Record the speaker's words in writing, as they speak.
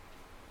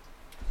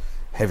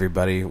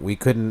everybody. We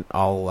couldn't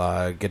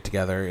all get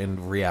together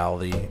in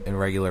reality, in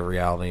regular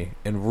reality,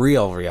 in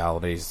real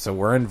reality. So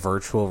we're in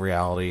virtual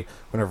reality.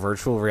 We're in a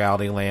virtual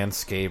reality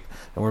landscape,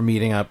 and we're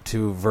meeting up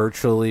to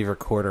virtually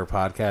record our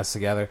podcast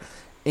together.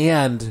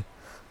 And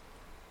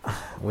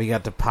we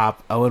got to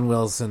pop Owen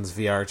Wilson's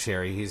VR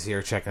cherry. He's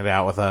here checking it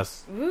out with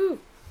us. Woo.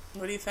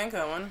 What do you think,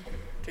 Owen?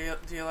 Do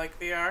you like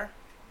VR?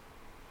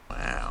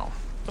 Wow.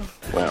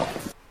 Well.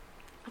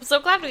 I'm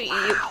so glad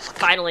you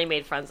finally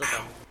made friends with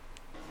him.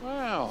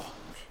 Wow.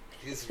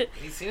 He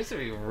seems to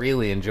be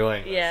really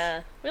enjoying this.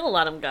 Yeah. We'll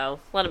let him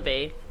go. Let him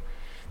be.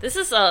 This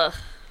is a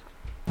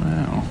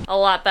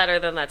lot better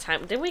than that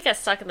time. Didn't we get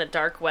stuck in the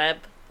dark web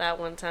that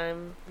one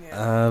time?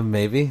 Yeah.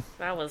 Maybe.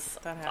 That was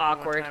That happened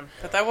awkward. one time.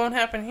 But that won't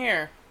happen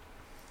here,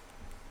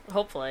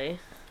 Hopefully.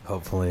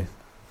 Hopefully.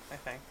 I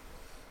think.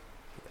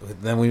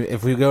 Then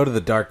if we go to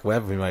the dark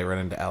web, we might run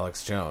into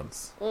Alex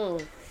Jones.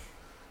 Mm.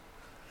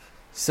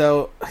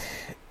 So,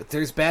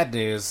 there's bad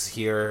news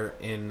here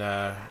in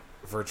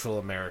virtual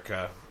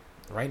America.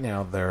 Right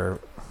now, there's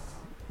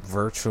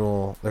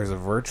a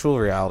virtual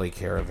reality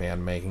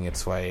caravan making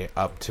its way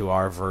up to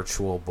our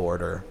virtual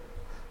border.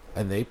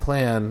 And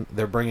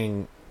they're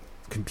bringing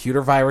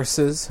computer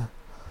viruses,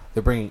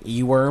 they're bringing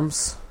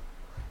e-worms,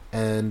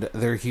 and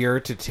they're here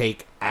to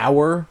take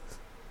our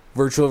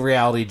virtual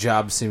reality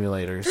job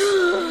simulators.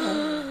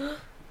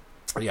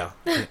 Yeah.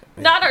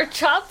 Not our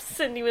job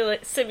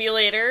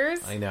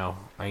simulators. I know.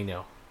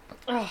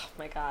 Oh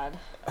my god.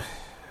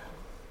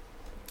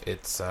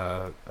 It's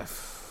an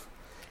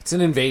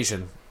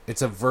invasion.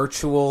 It's a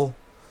virtual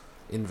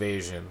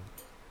invasion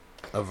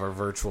of our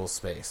virtual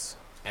space.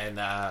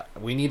 And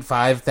we need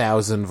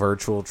 5,000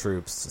 virtual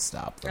troops to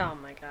stop them. Oh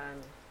my god.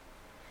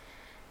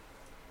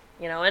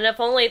 And if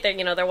only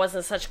there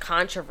wasn't such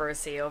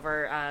controversy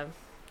over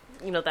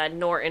that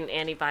Norton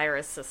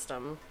antivirus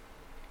system.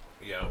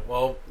 Yeah,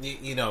 well,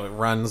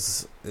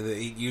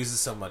 it uses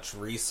so much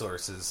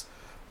resources.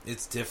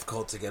 It's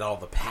difficult to get all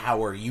the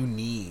power you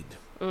need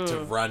to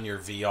run your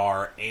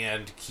VR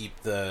and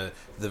keep the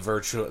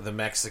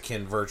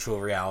Mexican virtual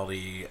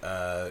reality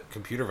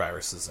computer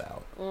viruses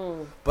out.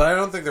 But I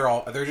don't think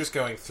they're just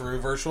going through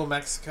virtual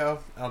Mexico.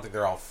 I don't think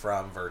they're all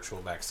from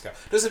virtual Mexico.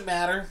 Doesn't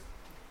matter.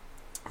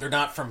 They're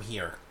not from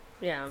here.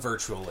 Yeah.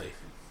 Virtually.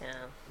 Yeah.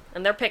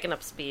 And they're picking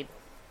up speed.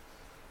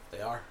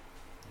 They are.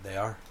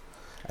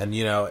 And,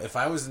 if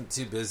I wasn't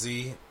too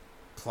busy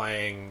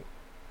playing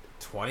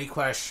 20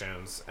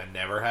 questions and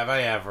Never Have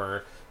I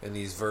Ever in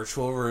these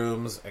virtual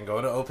rooms and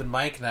going to open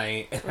mic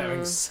night and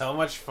having so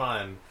much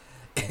fun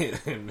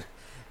in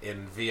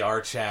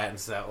VR chat and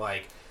stuff,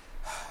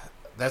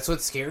 that's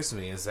what scares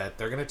me, is that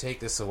they're going to take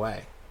this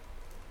away.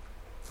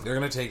 They're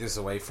going to take this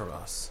away from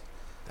us.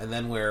 And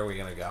then where are we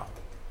going to go?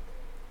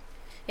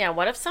 Yeah,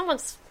 what if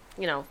someone's,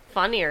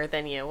 funnier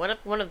than you? What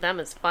if one of them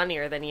is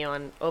funnier than you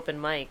on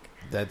open mic?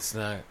 That's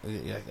not...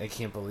 I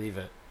can't believe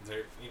it.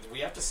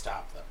 We have to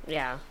stop them.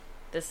 Yeah.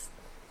 This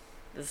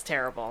is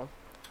terrible.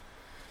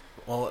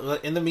 Well,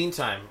 in the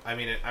meantime, I'm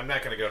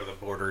not going to go to the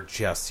border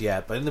just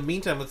yet, but in the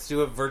meantime, let's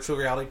do a virtual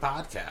reality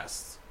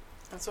podcast.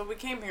 That's what we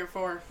came here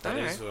for. That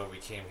is what we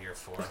came here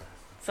for.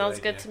 Sounds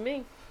good to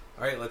me.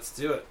 All right, let's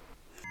do it.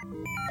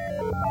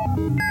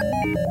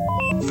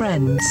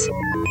 Friends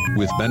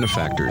With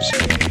benefactors.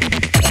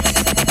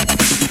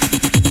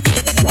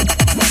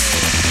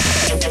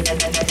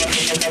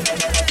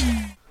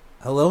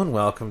 Hello and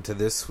welcome to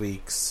this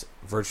week's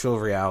Virtual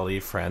Reality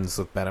Friends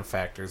with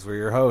Benefactors. We're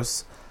your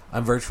hosts.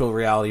 I'm Virtual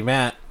Reality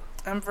Matt.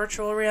 I'm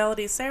Virtual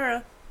Reality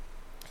Sarah.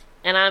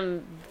 And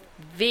I'm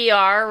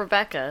VR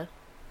Rebecca.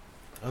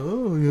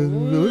 Oh, yeah,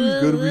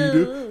 he's gonna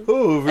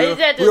be I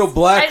had to- real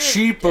black I just-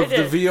 sheep I of the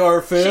just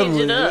VR family.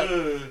 changed it up.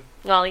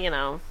 Well,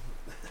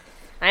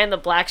 I am the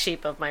black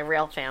sheep of my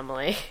real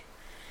family.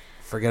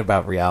 Forget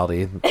about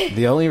reality.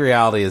 The only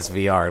reality is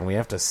VR, and we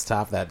have to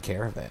stop that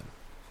caravan.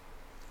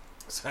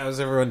 So how's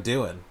everyone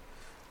doing?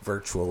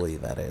 Virtually,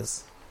 that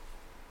is.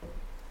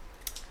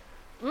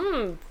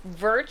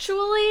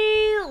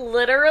 Virtually,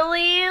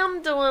 literally,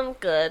 I'm doing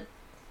good.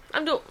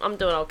 I'm doing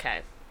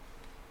okay.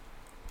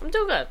 I'm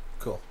doing good.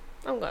 Cool.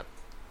 I'm good.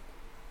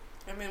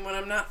 When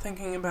I'm not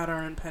thinking about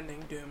our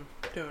impending doom,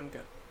 doing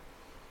good.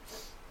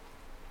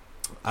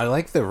 I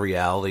like the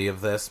reality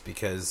of this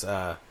because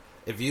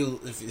if you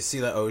see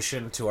the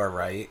ocean to our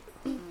right,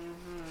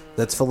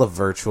 that's full of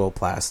virtual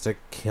plastic,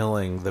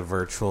 killing the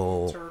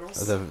virtual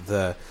Turtles?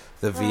 the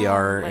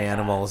VR my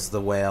animals,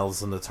 the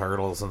whales and the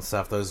turtles and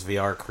stuff. Those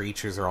VR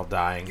creatures are all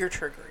dying You're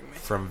triggering me.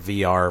 from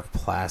VR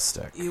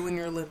plastic. You and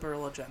your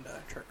liberal agenda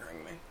are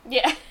triggering me.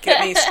 Yeah.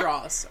 Get me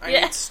straws.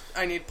 Yeah.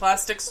 I need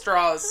plastic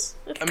straws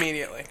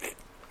immediately.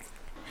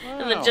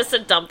 And then just to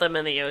dump them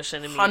in the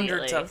ocean immediately.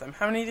 Hundreds of them.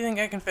 How many do you think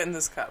I can fit in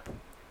this cup?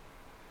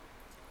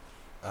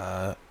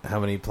 How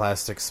many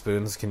plastic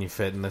spoons can you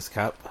fit in this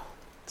cup?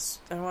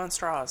 I want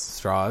straws.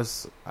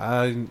 Straws?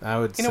 I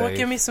would say... You know what?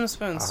 Give me some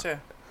spoons, too.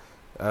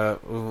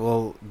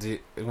 Well,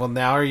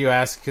 now are you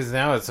asking? Because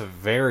now it's a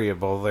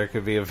variable. There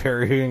could be a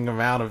varying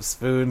amount of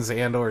spoons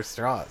and or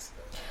straws.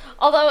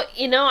 Although,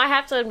 I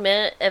have to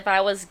admit, if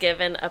I was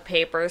given a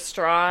paper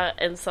straw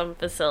in some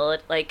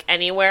facility, like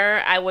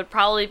anywhere, I would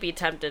probably be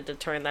tempted to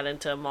turn that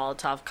into a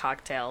Molotov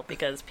cocktail,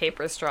 because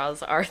paper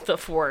straws are the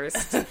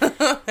worst.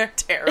 They're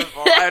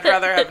terrible. I'd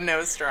rather have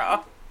no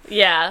straw.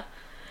 Yeah.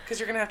 Because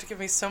you're going to have to give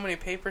me so many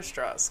paper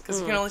straws. Because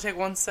you can only take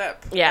one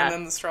sip. Yeah. And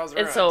then the straws are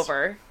It's ruined.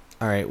 over.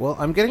 All right, well,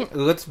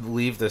 let's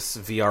leave this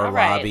VR All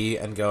right. lobby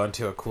and go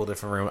into a cool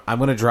different room. I'm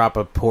going to drop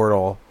a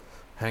portal.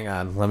 Hang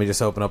on, let me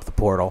just open up the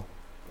portal.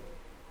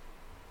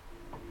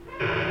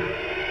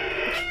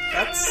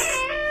 That's...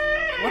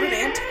 What an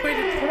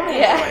antiquated portal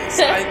Yeah. voice.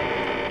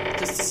 I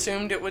just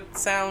assumed it would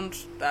sound,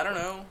 I don't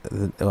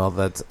know. Well,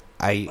 that's...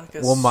 Like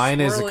a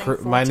mine is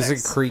swirling mine is a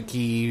vortex.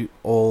 creaky,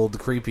 old,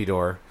 creepy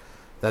door.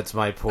 That's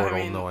my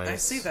portal noise. I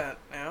see that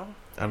now.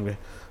 I'm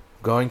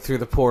going through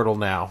the portal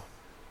now.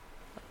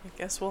 I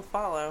guess we'll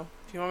follow.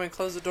 Do you want me to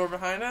close the door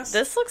behind us?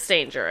 This looks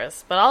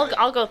dangerous, but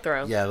I'll go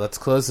through. Yeah, let's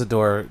close the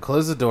door.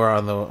 Close the door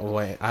on the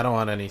way. I don't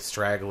want any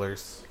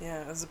stragglers.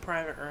 Yeah, it's a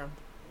private room.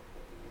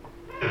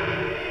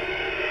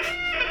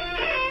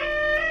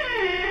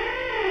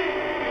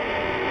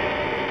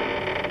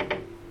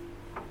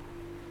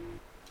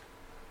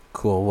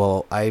 Cool.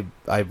 Well,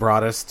 I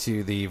brought us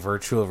to the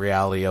virtual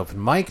reality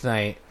open mic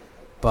night,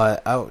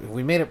 but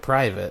we made it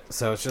private,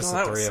 so it's just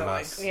Well, the that was three of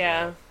silly. us.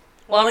 Yeah.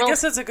 Well, I'm I a-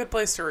 guess it's a good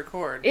place to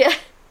record. Yeah.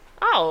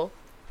 Oh,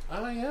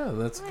 Oh yeah,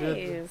 that's good.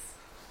 nice.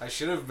 I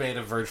should have made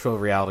a virtual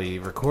reality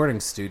recording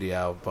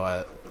studio,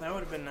 but That would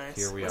have been nice.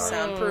 Here we With are.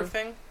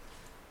 soundproofing.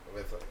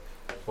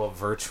 with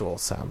virtual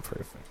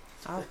soundproofing.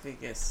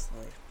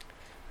 Obviously.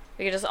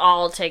 We could just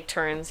all take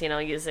turns,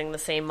 using the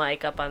same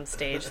mic up on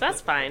stage. That's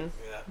fine.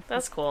 Yeah.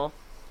 That's cool.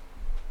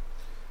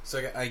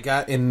 So I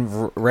got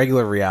in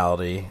regular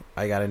reality.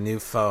 I got a new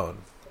phone.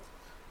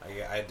 I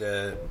had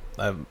to.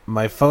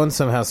 My phone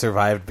somehow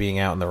survived being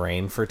out in the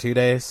rain for 2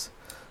 days,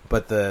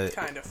 but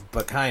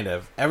kind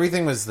of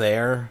everything was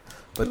there.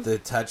 But the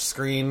touch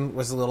screen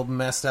was a little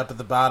messed up at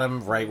the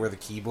bottom, right where the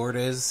keyboard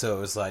is. So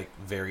it was like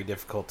very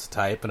difficult to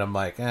type. And I'm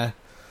like, I'm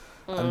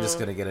just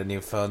gonna get a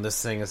new phone.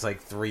 This thing is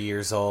like 3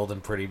 years old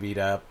and pretty beat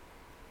up.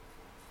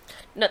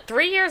 No,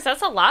 3 years,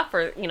 that's a lot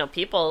for,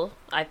 people,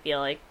 I feel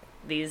like,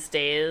 these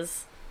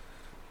days.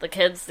 The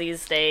kids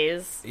these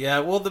days. Yeah,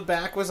 well, the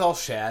back was all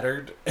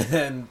shattered,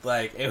 and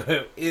like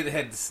it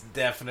had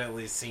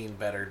definitely seen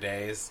better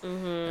days,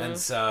 and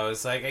so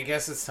it's like I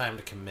guess it's time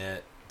to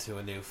commit to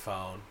a new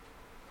phone.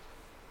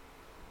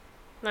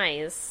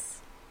 Nice.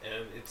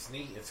 And it's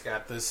neat. It's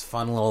got this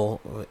fun little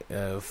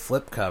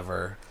flip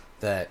cover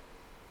that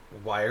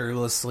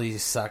wirelessly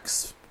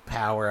sucks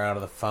power out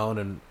of the phone,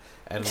 and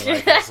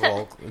like this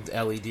little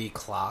LED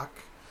clock.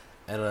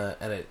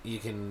 And you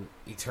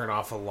turn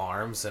off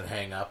alarms and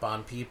hang up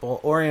on people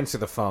or answer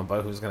the phone,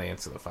 but who's going to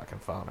answer the fucking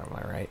phone? Am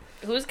I right?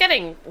 Who's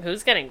getting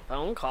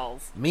phone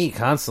calls? Me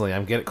constantly.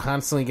 I'm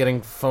constantly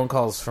getting phone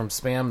calls from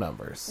spam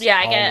numbers. Yeah,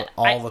 I get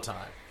all the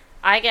time.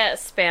 I get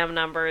spam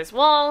numbers.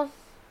 Well,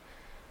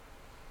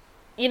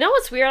 you know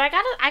what's weird? I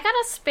got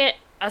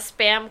a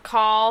spam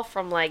call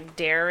from like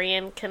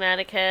Darien,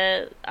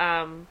 Connecticut,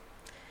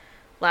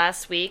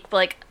 last week, but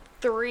like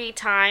 3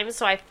 times.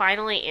 So I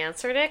finally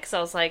answered it because I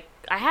was like,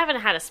 I haven't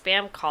had a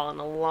spam call in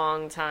a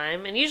long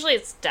time, and usually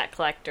it's debt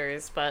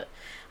collectors, but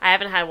I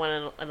haven't had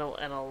one in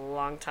a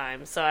long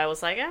time. So I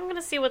was like, I'm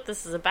gonna see what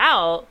this is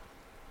about,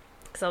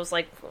 because I was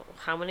like,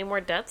 how many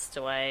more debts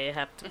do I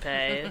have to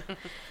pay?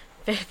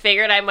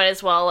 Figured I might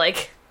as well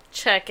like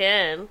check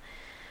in,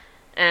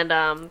 and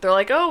they're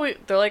like, oh,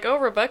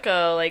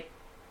 Rebecca, like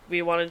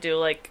we want to do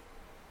like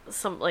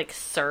some like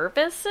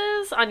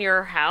services on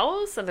your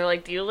house, and they're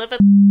like, do you live at?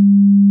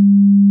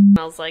 And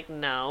I was like,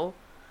 no.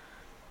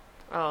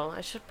 Oh,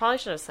 I probably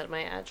should have said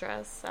my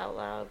address out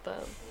loud,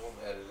 but We'll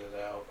edit it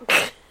out.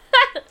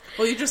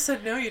 Well, you just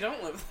said no, you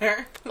don't live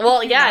there.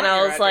 well, yeah, Not and I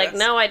your was like, address.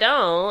 no, I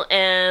don't,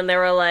 and they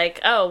were like,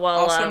 oh, well,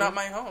 Also, not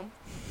my home.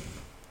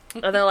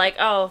 and they're like,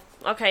 oh,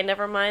 okay,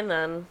 never mind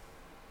then.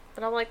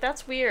 But I'm like,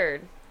 that's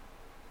weird.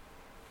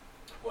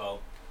 Well,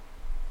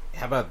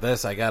 how about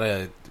this? I got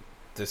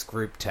this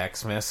group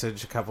text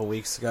message a couple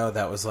weeks ago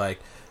that was like,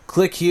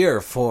 click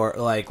here for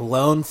like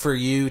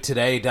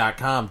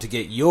loanforyoutoday.com to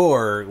get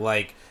your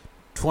like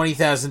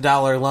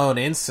 $20,000 loan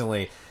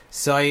instantly.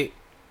 So I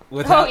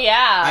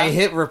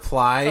hit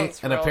reply, Sounds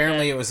and real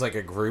apparently good. it was like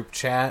a group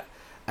chat,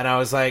 and I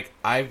was like,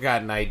 I've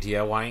got an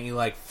idea. Why don't you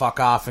like fuck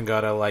off and go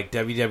to like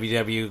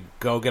www,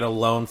 go get a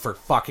loan for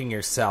fucking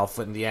yourself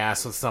in the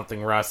ass with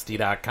something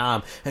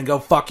rusty.com and go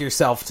fuck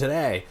yourself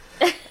today.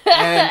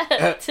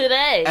 And,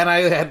 Today. and I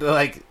had to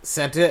like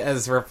sent it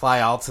as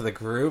reply all to the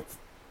group.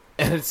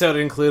 And so it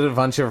included a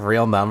bunch of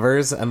real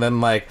numbers, and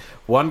then like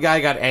one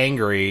guy got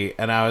angry,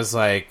 and I was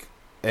like,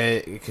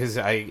 because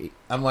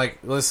I'm like,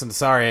 listen,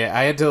 sorry,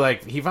 I had to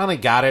like, he finally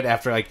got it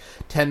after like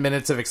 10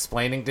 minutes of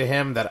explaining to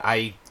him that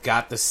I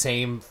got the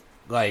same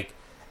like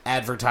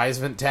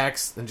advertisement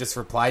text and just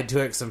replied to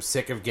it because I'm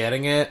sick of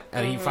getting it.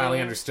 And he finally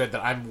understood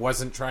that I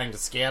wasn't trying to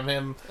scam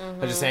him. I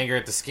was just angry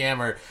at the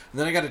scammer. And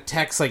then I got a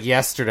text like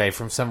yesterday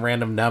from some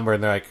random number,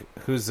 and they're like,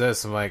 "Who's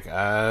this?" I'm like,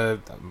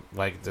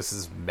 "This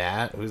is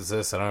Matt. Who's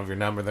this? I don't have your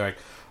number." They're like,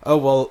 "Oh,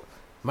 well,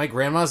 my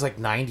grandma's like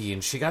 90,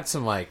 and she got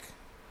some like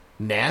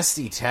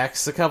nasty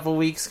texts a couple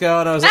weeks ago,"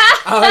 and I was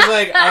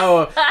like,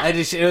 "Oh,"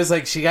 it was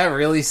like she got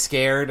really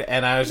scared,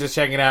 and I was just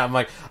checking it out. I'm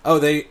like, "Oh,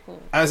 they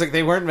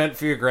weren't meant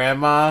for your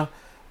grandma.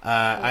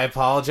 I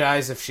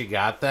apologize if she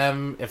got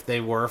them, if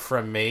they were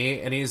from me."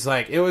 And he's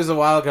like, "It was a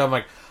while ago." I'm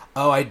like,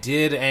 "Oh, I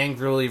did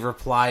angrily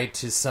reply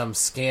to some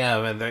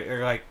scam," and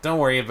they're like, "Don't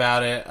worry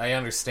about it. I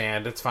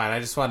understand. It's fine. I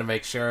just want to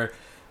make sure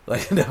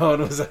like no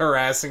one was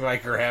harassing my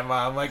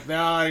grandma." I'm like,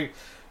 "No,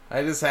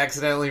 I just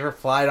accidentally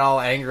replied all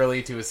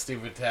angrily to a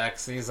stupid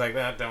text." And he's like,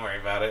 "No, don't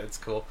worry about it. It's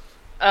cool."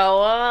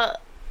 OMG.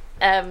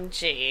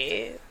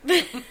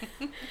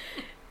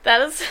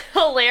 That is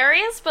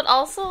hilarious, but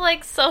also,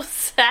 like, so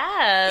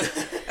sad.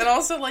 And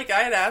also, like, I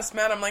had asked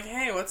Matt, I'm like,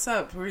 "Hey, what's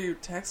up? Who are you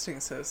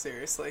texting so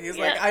seriously?" He's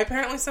like, "I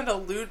apparently sent a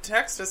lewd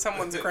text to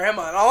someone's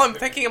grandma." And all I'm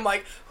thinking, I'm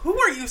like, who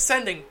are you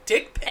sending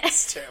dick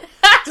pics to?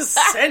 Just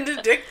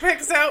send dick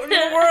pics out in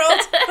the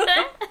world?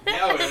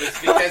 No, it was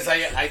because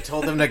I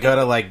told him to go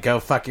to, like, go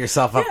fuck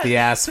yourself up the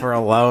ass for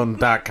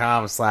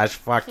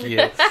alone.com/fuck you.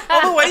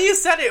 Well, the way you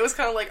said it was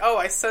kind of like, oh,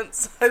 I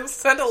sent a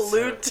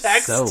lewd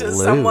text so to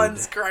lewd.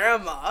 someone's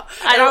grandma.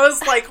 And I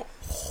was like,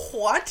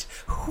 what?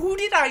 Who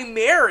did I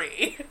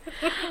marry?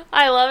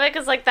 I love it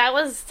because, like, that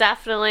was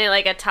definitely,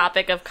 like, a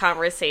topic of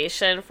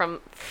conversation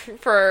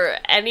for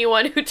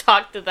anyone who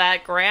talked to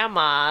that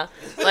grandma,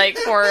 like,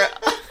 for,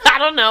 I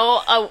don't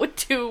know,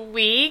 2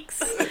 weeks.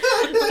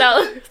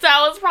 That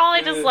was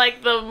probably just,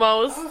 like, the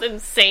most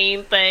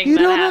insane thing You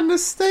that don't happened.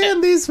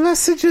 understand. These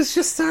messages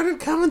just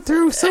started coming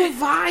through so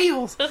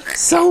vile,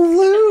 so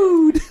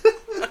lewd.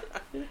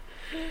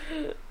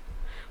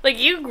 Like,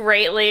 you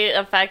greatly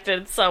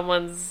affected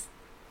someone's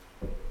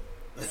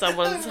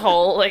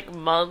whole, like,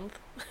 month.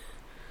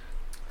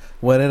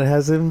 When it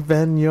hasn't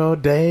been your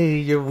day,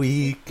 your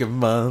week, your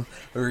month,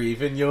 or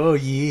even your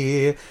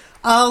year,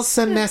 I'll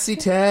send messy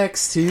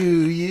texts to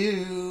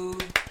you,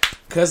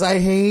 'cause I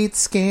hate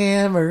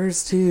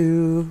scammers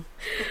too.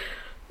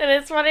 And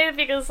it's funny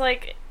because,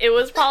 like,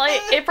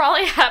 it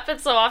probably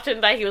happened so often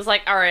that he was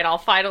like, alright,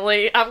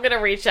 I'm gonna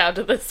reach out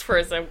to this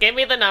person. Give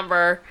me the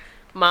number,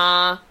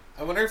 Ma.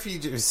 I wonder if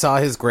he saw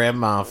his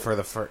grandma for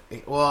the first...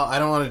 Well, I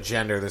don't want to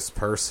gender this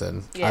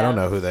person. Yeah. I don't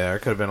know who they are. It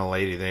could have been a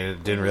lady. They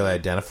didn't really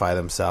identify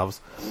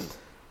themselves.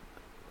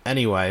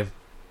 Anyway,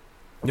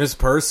 this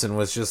person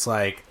was just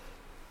like...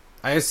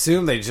 I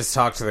assume they just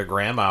talked to their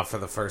grandma for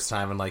the first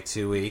time in like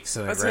 2 weeks.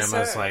 And their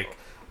grandma's like,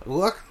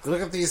 look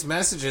at these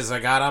messages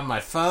I got on my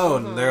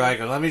phone. And they're like,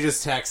 let me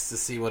just text to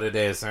see what it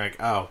is. And they're like,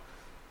 oh...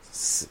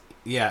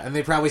 Yeah, and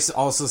they probably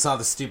also saw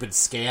the stupid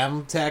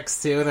scam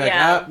text, too. And they're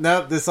like, oh,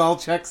 no, this all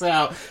checks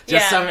out.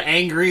 Just some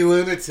angry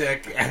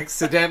lunatic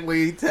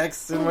accidentally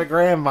texted my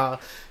grandma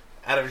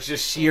out of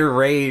just sheer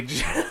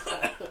rage.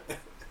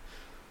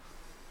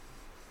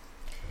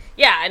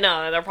 Yeah, I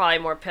know. They're probably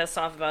more pissed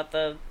off about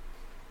the...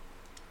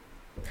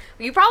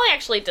 You probably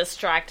actually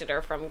distracted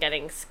her from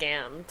getting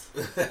scammed.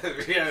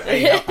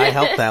 Yeah, I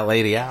helped that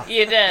lady out.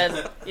 You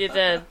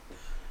did.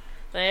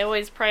 They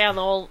always prey on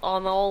the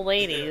old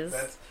ladies.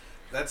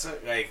 That's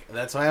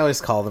why I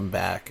always call them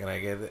back,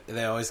 and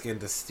they always get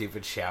into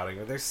stupid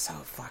shouting. They're so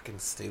fucking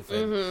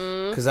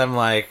stupid. Because I'm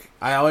like,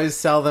 I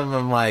always tell them,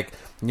 I'm like,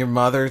 your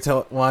mother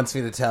wants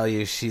me to tell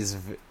you she's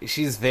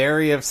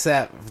very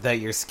upset that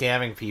you're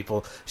scamming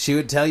people. She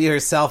would tell you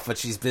herself, but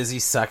she's busy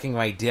sucking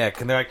my dick.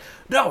 And they're like,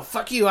 no,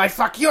 fuck you, I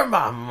fuck your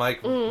mom. I'm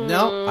like,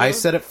 no, I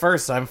said it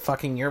first. I'm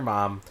fucking your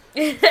mom.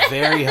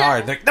 Very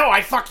hard. They're like, no,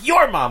 I fuck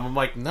your mom. I'm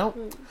like,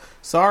 no,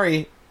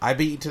 sorry. I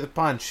beat you to the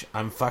punch.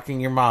 I'm fucking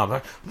your mom.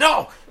 Like,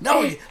 no,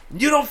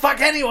 you don't fuck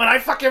anyone. I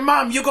fuck your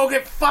mom. You go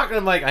get fucked.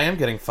 I'm like, I am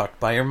getting fucked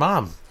by your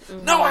mom.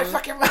 No, I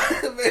fuck your mom.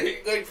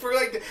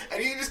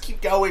 And you just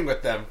keep going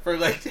with them for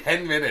like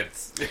 10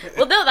 minutes.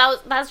 Well, no,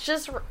 that's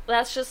just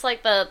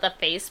like the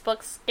Facebook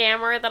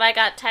scammer that I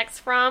got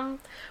text from.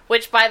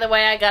 Which, by the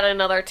way, I got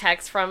another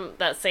text from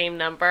that same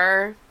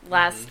number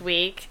last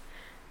week,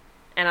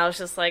 and I was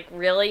just like,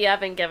 really, you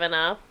haven't given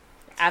up?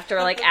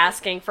 After, like,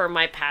 asking for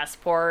my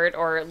passport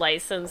or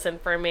license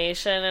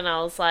information, and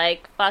I was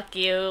like, fuck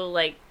you,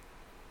 like,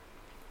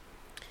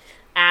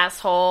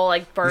 asshole,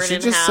 like, burn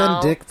in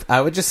hell.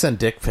 I would just send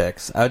dick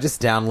pics. I would just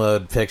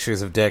download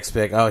pictures of dicks,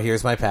 pic. Oh,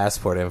 here's my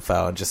passport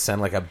info, and just send,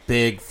 like, a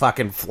big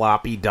fucking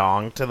floppy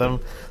dong to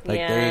them. Like,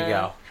 there you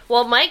go.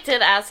 Well, Mike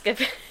did ask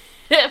if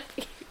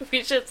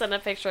we should send a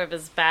picture of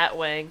his bat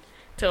wing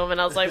to him,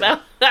 and I was like,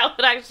 that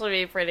would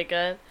actually be pretty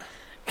good.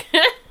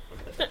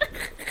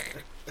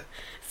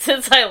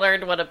 Since I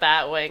learned what a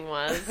bat wing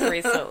was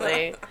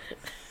recently.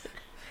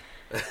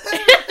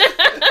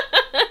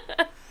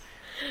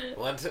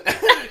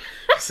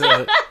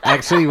 So,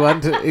 actually,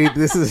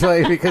 this is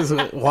funny because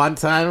one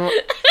time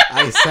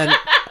I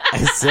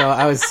So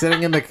I was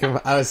sitting in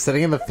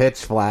the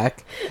pitch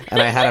black,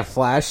 and I had a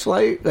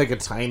flashlight, like a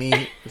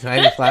tiny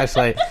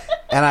flashlight,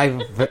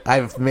 and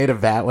I've made a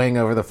bat wing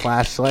over the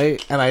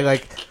flashlight, and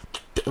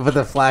but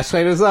the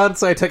flashlight was on,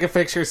 so I took a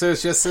picture. So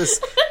it's just this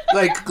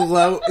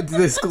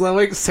this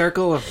glowing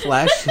circle of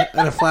flesh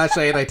and a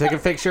flashlight, and I took a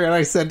picture and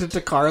I sent it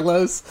to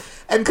Carlos,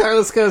 and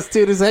Carlos goes,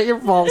 "Dude, is that your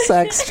ball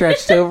sack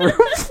stretched over a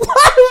flashlight?"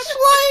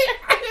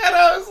 And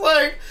I was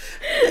like,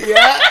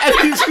 "Yeah," and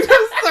he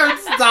just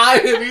starts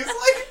dying. He's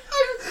like,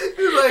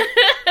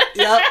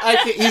 "Yeah,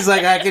 he's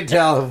like, I can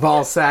tell the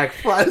ball sack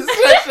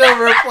stretched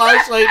over a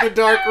flashlight in a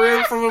dark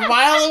room from a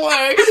mile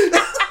away."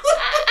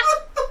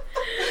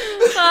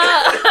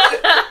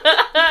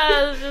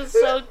 This is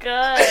so good. I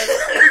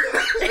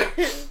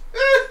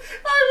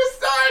was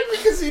dying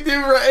because he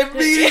knew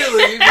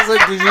immediately. He was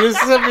like, "Did you just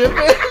send me a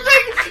picture?"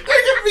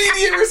 Like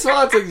immediate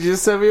response. Like, "Did you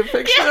just send me a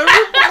picture of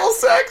your ball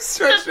sack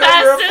stretched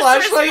over a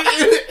flashlight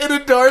in a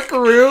dark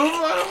room?"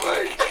 I'm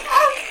like,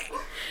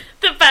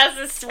 the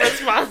fastest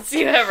response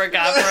you ever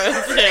got from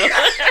him, too. He knew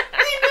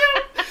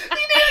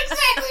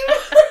exactly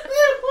what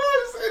it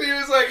was. And he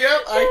was like,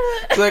 "Yep."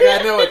 He's like, "I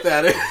know what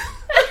that is."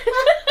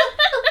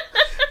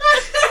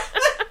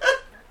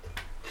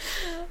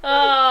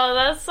 Oh,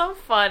 that's so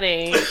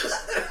funny.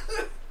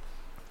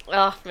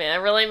 Oh, man,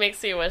 it really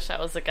makes me wish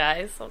I was a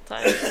guy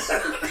sometimes.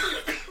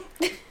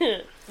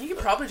 You could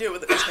probably do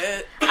it with a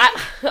tit. I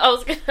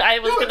was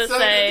gonna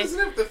say... It doesn't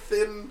have the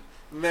thin,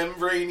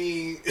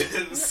 membraney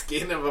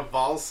skin of a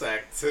ball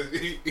sack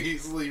to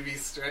easily be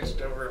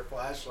stretched over a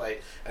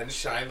flashlight and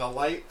shine the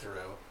light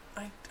through.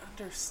 I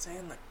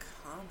understand the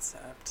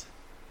concept.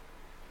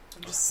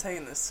 I'm just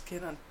saying the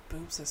skin on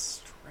boobs is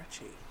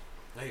stretchy.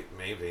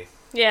 Maybe.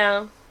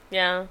 Yeah.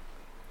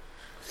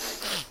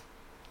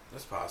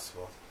 That's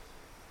possible.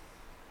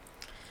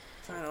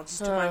 Fine, I'll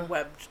just do my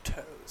webbed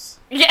toes.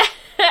 Yeah.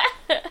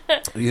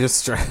 You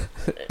just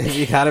if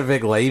you got a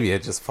big labia,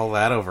 just pull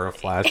that over a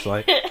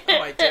flashlight.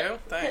 Oh, I do?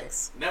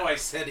 Thanks. No, I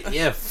said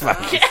if. I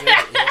said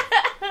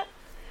if.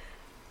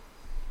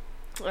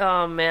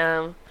 Oh,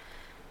 man.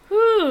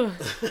 Whew.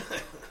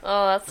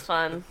 Oh, that's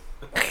fun.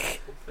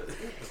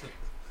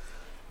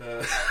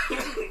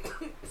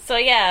 So,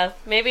 yeah,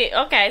 maybe...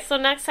 Okay, so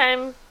next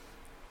time...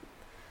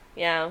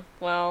 Yeah,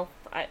 well,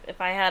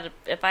 if I had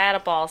a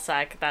ball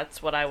sack,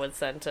 that's what I would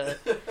send to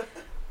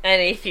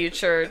any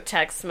future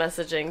text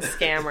messaging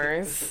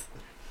scammers,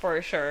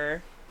 for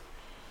sure.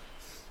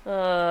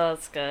 Oh,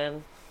 that's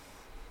good.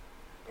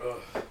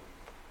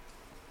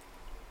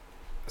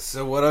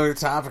 So, what other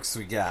topics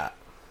we got?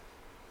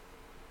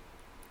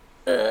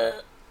 I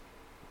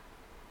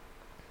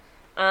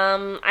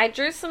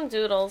drew some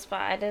doodles, but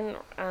I didn't.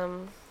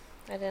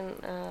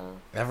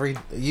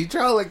 You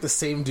draw like the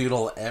same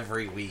doodle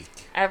every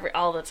week.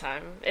 All the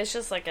time. It's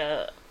just like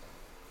a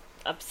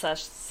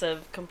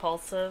obsessive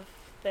compulsive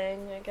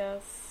thing, I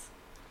guess.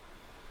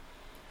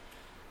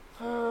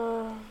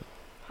 I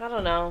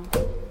don't know.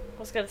 I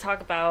was gonna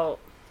talk about.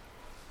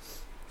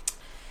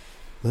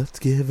 Let's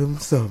give him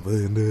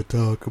something to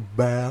talk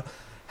about.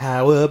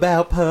 How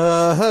about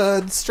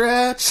pud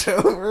stretch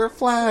over a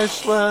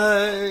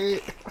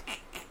flashlight?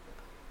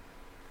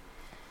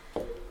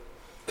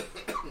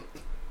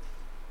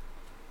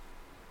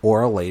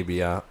 Or a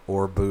labia,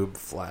 or boob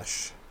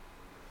flesh.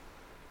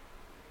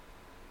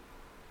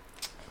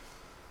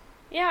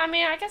 Yeah, I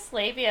mean, I guess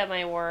labia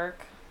might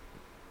work.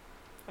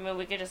 I mean,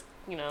 we could just,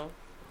 we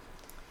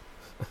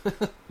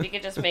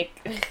could just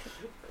make,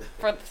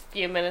 for a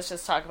few minutes,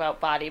 just talk about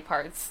body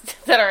parts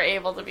that are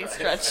able to be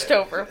stretched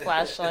over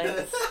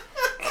flashlights.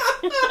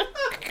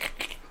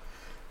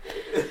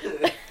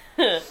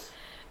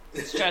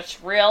 Stretch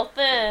real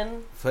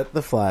thin. Put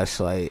the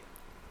flashlight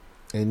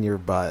in your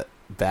butt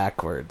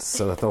backwards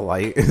so that the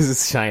light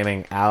is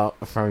shining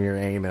out from your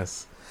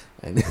anus,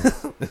 and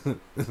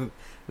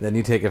then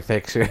you take a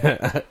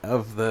picture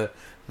of the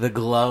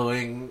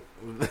glowing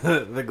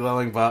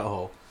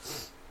butthole.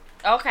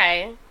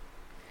 Okay.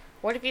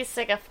 What if you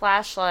stick a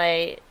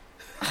flashlight?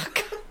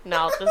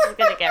 No, this is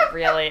gonna get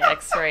really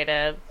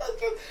X-rated.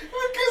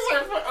 Because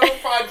our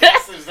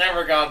podcast has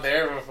never gone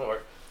there before.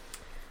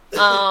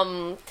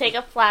 Take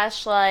a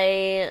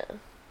flashlight,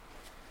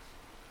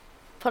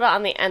 put it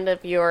on the end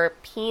of your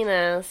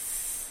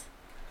penis.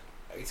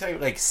 Are you talking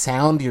like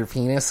sound your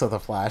penis with a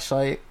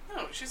flashlight?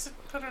 No, she said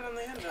put it on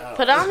the end of it.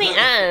 Put it on the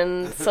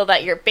end so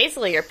that your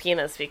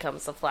penis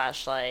becomes the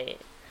flashlight.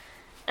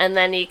 And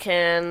then you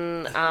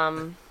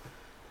can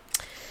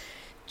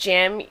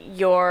jam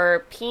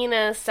your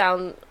penis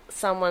down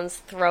someone's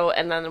throat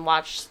and then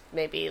watch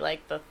maybe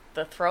like the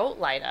throat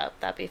light up.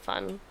 That'd be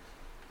fun.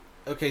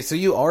 Okay, so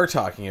you are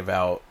talking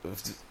about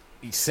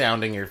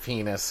sounding your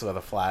penis with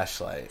a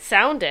flashlight.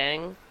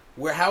 Sounding?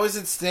 How is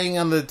it staying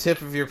on the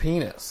tip of your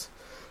penis?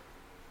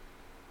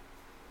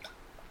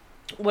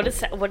 What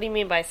do you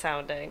mean by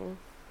sounding?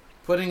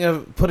 Putting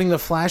the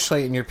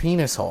flashlight in your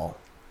penis hole.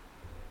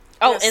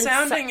 Oh, yeah,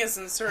 sounding is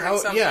inserting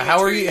something. Yeah,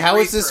 how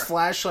is this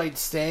flashlight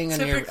staying on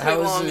your? Typically How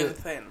long is and it?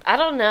 thin. I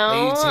don't know.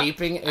 Are you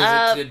taping?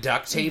 Is it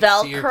duct tape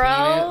Velcro? to your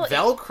penis?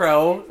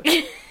 Velcro.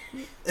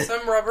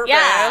 Some rubber Yeah.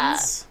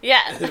 bands.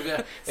 Yeah. Some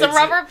It's-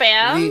 rubber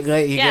bands. You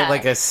yeah. get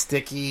like a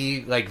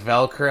sticky like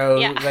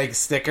Velcro Yeah. like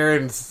sticker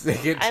and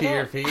stick it I to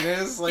your don't-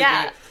 penis. Like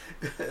Yeah.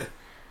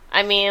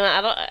 I mean,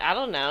 I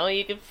don't know.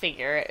 You can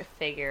figure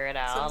it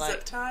out. Some Like-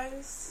 zip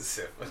ties.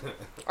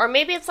 or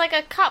maybe it's like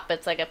a cup.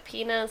 It's like a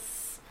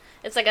penis.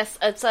 It's like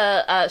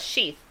a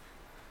sheath.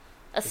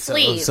 A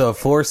sleeve. So a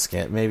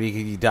foreskin. Maybe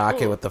you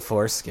dock it Ooh. with the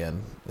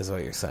foreskin. Is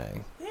what you're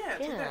saying. Yeah.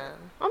 do yeah. that.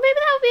 Or maybe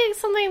that would be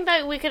something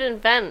that we could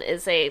invent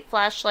is a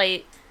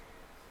flashlight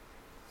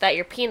that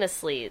your penis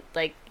sleeve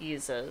like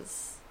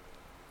uses.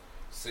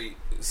 So you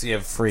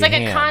have free. It's like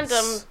hands. a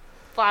condom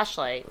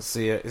flashlight. So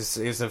it's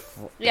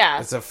Yeah.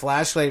 it's a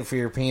flashlight for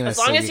your penis. As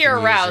long so as you you're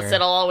can use aroused, your-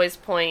 it'll always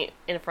point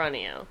in front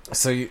of you.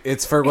 So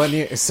it's for when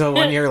you. So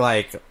when you're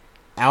like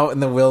out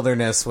in the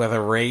wilderness with a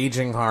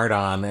raging hard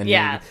on, and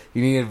Yeah.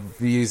 you need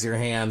to use your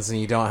hands,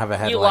 and you don't have a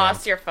headlamp. You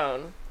lost your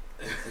phone.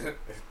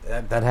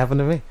 That happened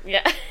to me.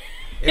 Yeah.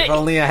 If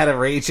only I had a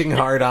raging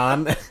hard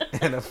on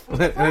and a dick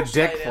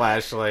Flashlight.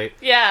 flashlight.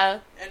 Yeah.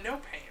 And no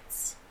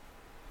pants.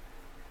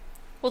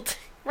 Well,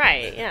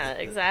 right. Yeah,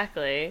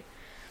 exactly.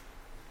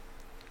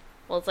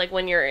 Well, it's like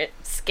when you're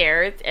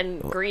scared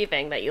and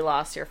grieving that you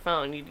lost your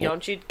phone.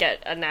 Don't you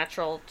get a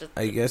natural... Just...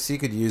 I guess you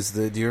could use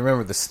the. Do you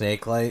remember the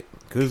snake light?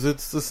 Because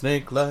it's the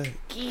snake light.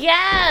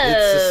 Yes!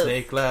 It's the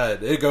snake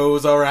light. It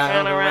goes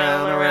around,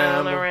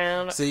 Around.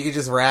 around. So you could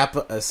just wrap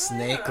a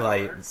snake that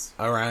light works.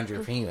 around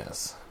your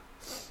penis.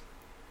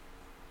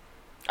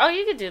 Oh,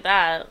 you could do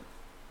that.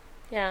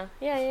 Yeah.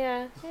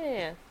 Yeah.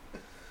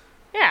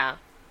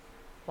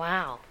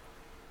 Wow.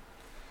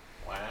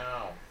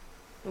 Wow.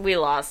 We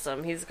lost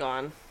him. He's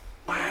gone.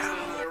 He's in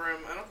another room.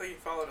 I don't think he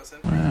followed us in.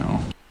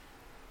 Wow.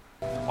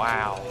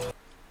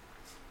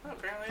 Oh,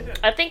 apparently he did.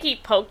 I think he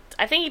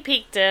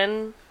peeked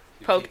in,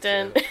 poked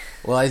in,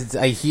 Well, and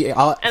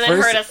then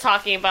first, heard us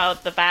talking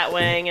about the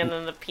Batwing and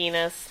then the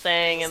penis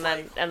thing, and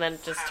then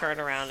just turned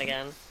around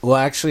again. Well,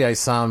 actually, I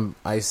saw him.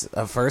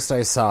 First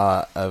I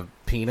saw a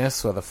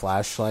penis with a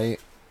flashlight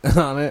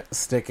on it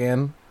stick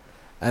in,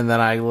 and then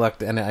I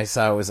looked and I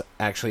saw it was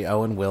actually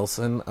Owen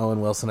Wilson. Owen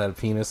Wilson had a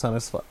penis on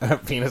his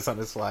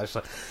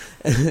flashlight.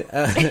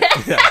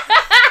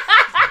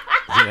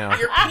 You know,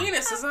 Your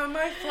penis is on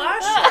my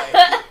flashlight.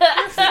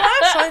 Your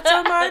flashlight's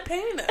on my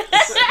penis.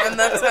 And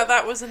that's how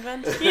that was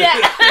invented. Yeah.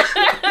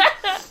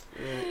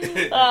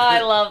 Oh,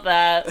 I love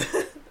that.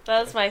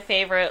 That's my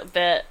favorite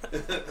bit.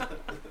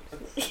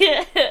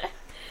 Yeah.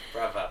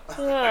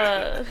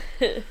 bravo.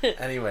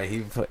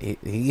 Anyway,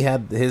 he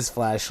had his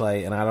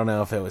flashlight, and I don't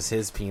know if it was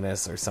his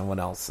penis or someone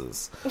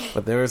else's,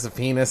 but there was a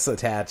penis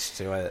attached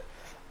to it,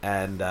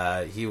 and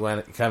he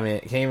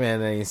came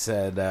in, and he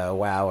said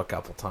 "wow" a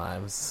couple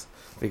times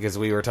because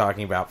we were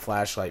talking about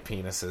flashlight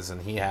penises,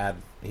 and he had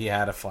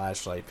a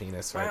flashlight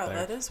penis right Wow,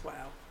 there. that is wow.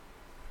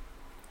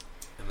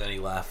 And then he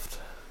left.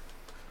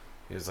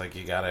 He was like,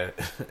 I gotta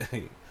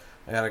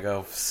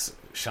go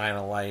shine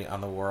a light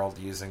on the world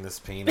using this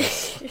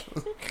penis.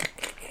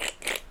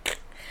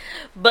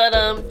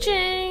 But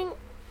ching,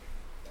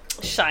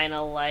 shine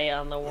a light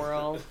on the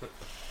world.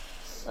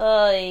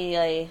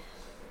 Ay.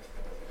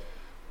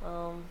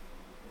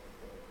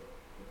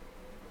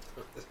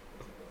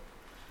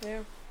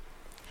 Yeah.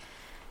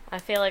 I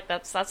feel like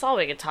that's all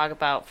we could talk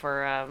about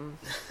for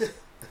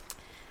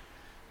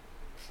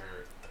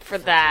that. For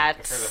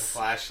the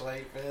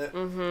flashlight bit?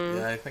 Mm-hmm.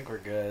 Yeah, I think we're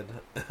good.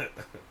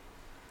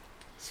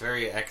 It's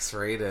very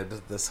X-rated,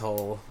 this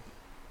whole...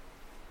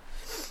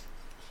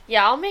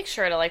 Yeah, I'll make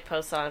sure to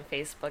post it on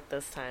Facebook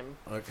this time.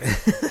 Okay.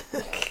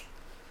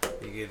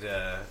 You could,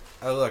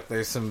 oh look,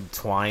 there's some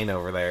twine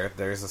over there.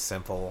 There's a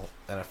simple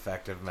and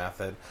effective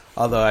method.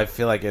 Although I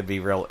feel like it'd be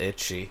real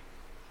itchy.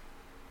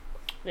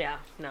 Yeah,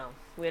 no,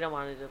 we don't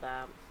want to do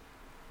that.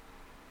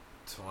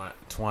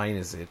 Twine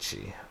is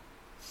itchy.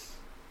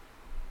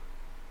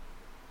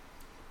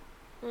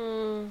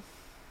 Oh,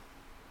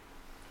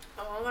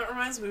 that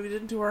reminds me, we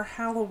didn't do our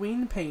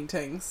Halloween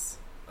paintings.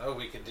 Oh,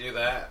 we could do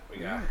that. We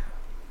got...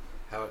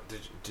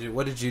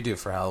 What did you do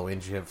for Halloween?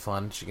 Did you have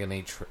fun? Did you get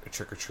any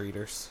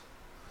trick-or-treaters?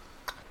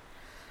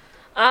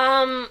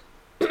 I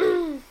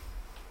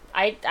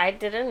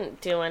didn't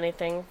do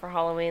anything for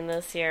Halloween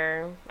this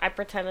year. I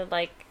pretended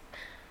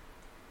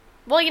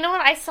well, you know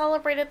what? I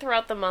celebrated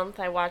throughout the month.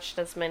 I watched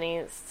as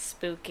many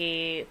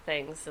spooky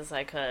things as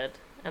I could.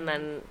 And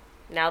then,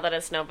 now that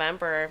it's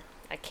November,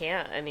 I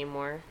can't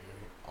anymore.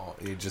 Oh,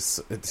 you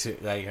just... like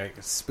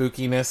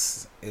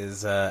spookiness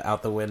is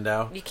out the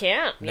window. You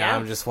can't, Now yeah.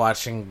 I'm just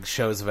watching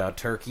shows about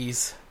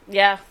turkeys.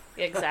 Yeah,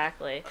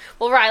 exactly.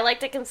 Well, I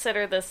like to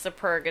consider this a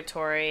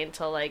purgatory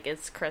until,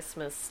 it's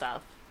Christmas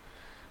stuff.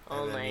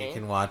 And then Only. you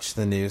can watch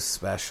the new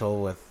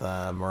special with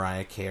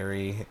Mariah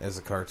Carey as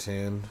a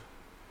cartoon.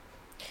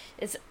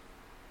 Or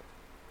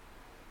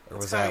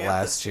was It's that coming out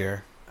last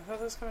year? I thought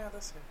that was coming out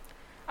this year.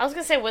 I was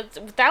gonna say,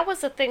 that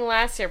was a thing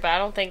last year, but I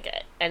don't think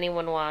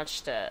anyone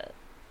watched it.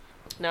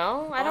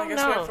 No? I don't guess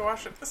we have to know.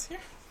 watch it this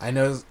year. I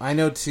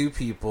know two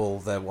people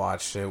that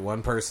watched it.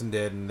 One person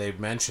did, and they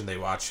mentioned they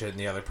watched it, and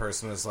the other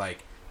person was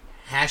like,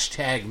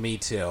 #me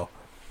too.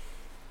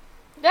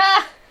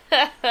 Ah!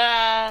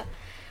 Yeah,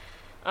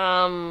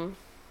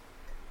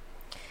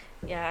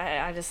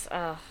 I just,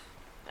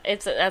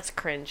 that's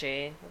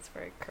cringy. That's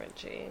very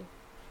cringy.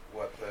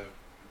 What,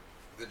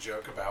 the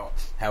joke about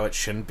how it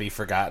shouldn't be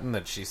forgotten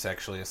that she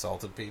sexually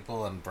assaulted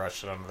people and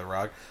brushed it under the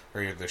rug,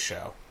 or the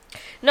show?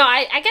 No,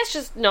 I guess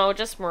just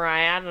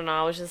Mariah. I don't know.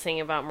 I was just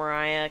thinking about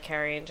Mariah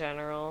Carey in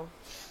general.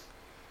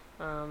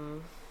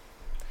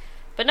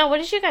 But no, what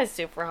did you guys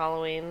do for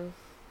Halloween?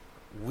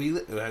 We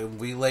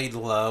laid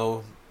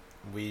low.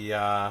 We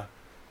hung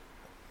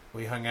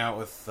out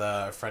with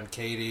our friend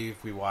Katie.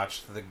 We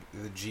watched the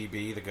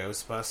GB, the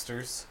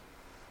Ghostbusters.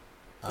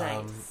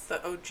 Nice.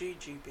 The OG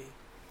GB.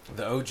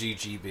 The OG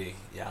GB,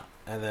 yeah.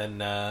 And then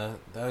that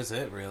was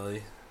it,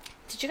 really.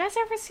 Did you guys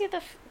ever see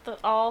the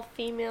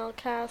all-female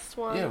cast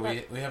one? Yeah,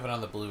 we have it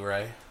on the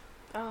Blu-ray.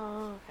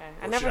 Oh, okay.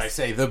 Or should I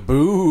say the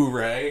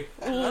Boo-ray?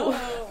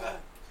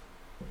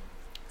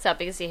 Is that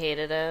because you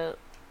hated it?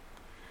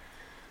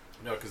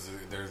 No, because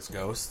there's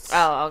ghosts.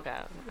 Oh, okay.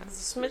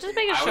 Just making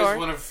I sure. was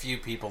one of a few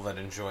people that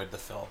enjoyed the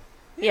film.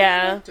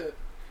 Yeah. I liked it.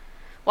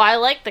 Well, I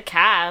like the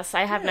cast.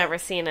 I have Yeah. never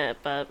seen it,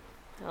 but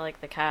I like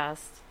the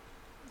cast.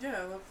 Yeah,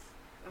 I love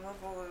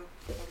all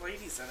the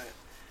ladies in it.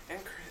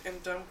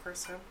 And dumb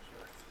Chris Hemsworth.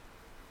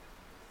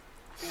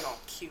 Being all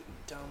cute and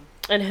dumb.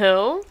 And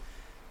who?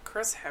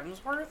 Chris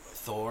Hemsworth?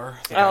 Thor.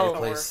 The guy Oh. who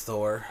plays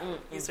Thor.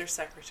 He's their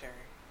secretary.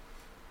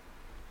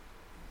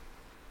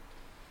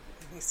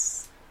 And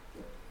he's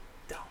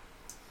dumb.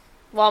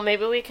 Well,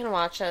 maybe we can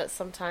watch it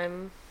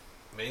sometime.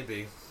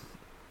 Maybe.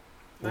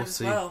 Might We'll as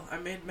see. well. I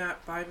made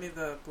Matt buy me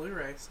the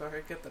Blu-ray so I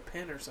could get the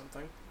pin or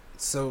something.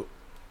 So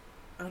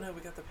Oh no,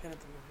 we got the pin at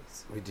the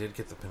movies. we did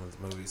get the pin of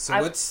the movie. So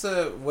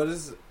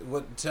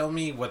tell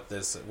me what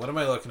am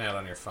I looking at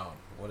on your phone?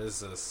 What is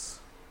this?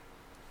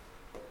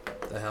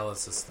 The hell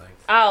is this thing?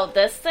 Oh,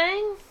 this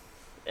thing?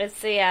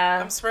 It's the,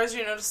 I'm surprised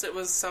you noticed it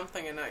was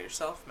something and not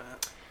yourself,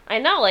 Matt. I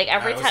know, like,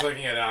 every I was time...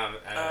 looking at it at Oh, an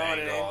at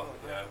an angle. angle.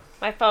 Yeah.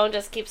 My phone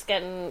just keeps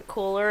getting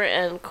cooler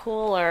and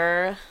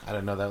cooler. I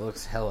don't know, that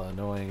looks hella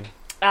annoying.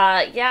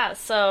 Yeah,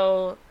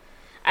 so...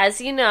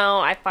 As you know,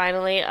 I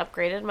finally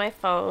upgraded my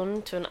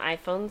phone to an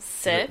iPhone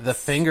 6. The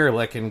finger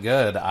licking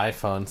good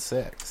iPhone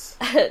 6.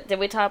 Did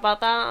we talk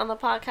about that on the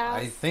podcast?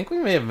 I think we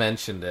may have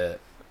mentioned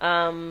it.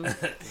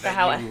 That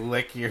That you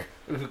lick your...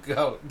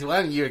 Go.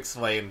 Why don't you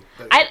explain?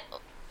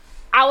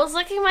 I was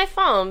licking my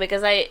phone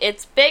because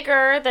it's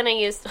bigger than I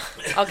used.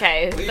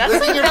 Okay, Were you that's a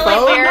licking your really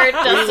phone? weird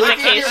Were you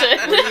licking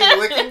justification. Were you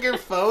licking your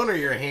phone or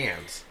your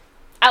hands?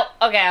 Oh,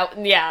 okay,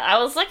 I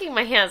was licking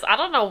my hands. I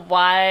don't know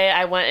why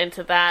I went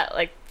into that.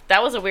 Like,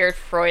 that was a weird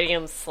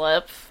Freudian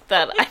slip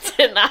that I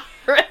did not.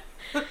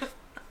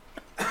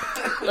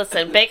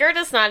 Listen, bigger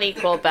does not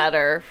equal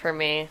better for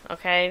me.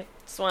 Okay,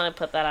 just want to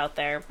put that out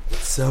there.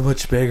 It's so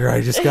much bigger.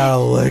 I just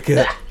gotta lick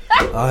it.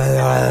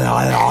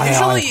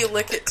 Usually you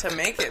lick it to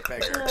make it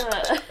bigger.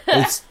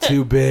 It's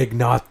too big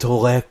not to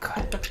lick.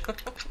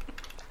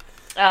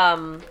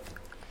 Well,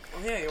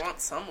 yeah, you want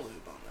some lube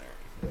on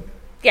there.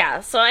 Yeah,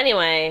 so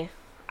anyway,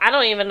 I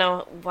don't even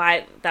know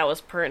why that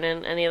was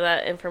pertinent, any of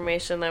that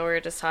information that we were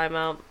just talking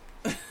about.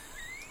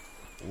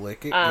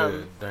 Lick it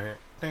good.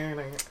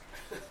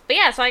 But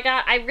yeah, so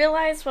I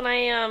realized when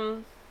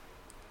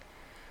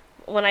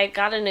I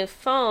got a new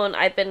phone,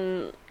 I've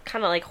been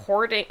kind of like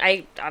hoarding.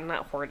 I'm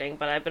not hoarding,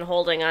 but I've been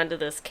holding onto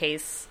this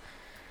case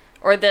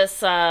or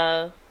this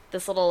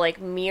little like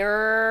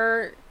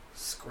mirror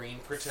Screen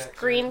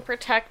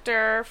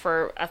protector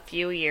for a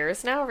few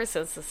years now, ever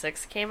since the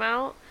 6 came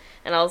out.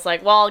 And I was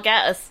like, well, I'll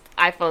get an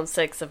iPhone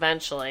 6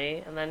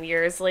 eventually. And then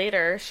years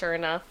later, sure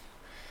enough,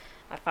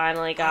 I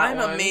finally got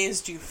one. I'm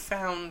amazed you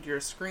found your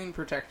screen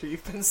protector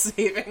you've been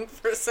saving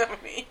for so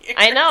many years.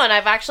 I know, and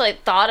I've actually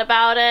thought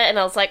about it, and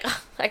I was like,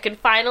 I can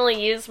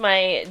finally use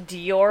my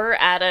Dior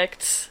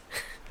Addict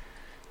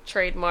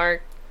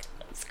trademark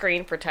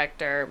screen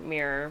protector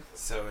mirror.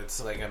 So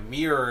it's like a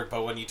mirror,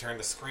 but when you turn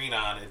the screen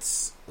on,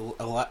 it's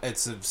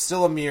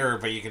still a mirror,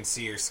 but you can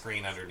see your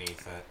screen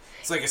underneath it.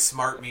 It's like a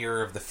smart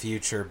mirror of the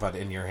future, but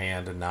in your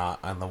hand and not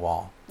on the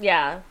wall.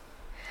 Yeah.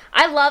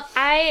 I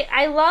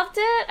loved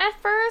it at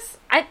first.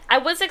 I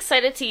was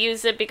excited to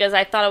use it because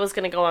I thought it was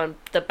going to go on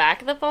the back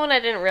of the phone. I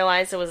didn't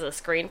realize it was a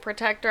screen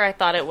protector. I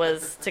thought it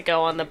was to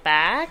go on the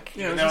back.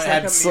 Yeah, it was No, it just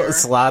had like a mirror.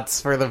 slots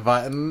for the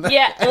button.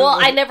 Yeah, well,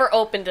 I never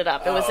opened it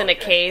up. It was in a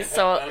okay. case,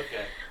 so Okay.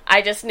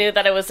 I just knew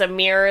that it was a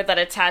mirror that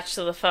attached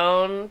to the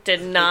phone.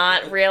 Did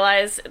not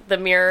realize the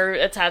mirror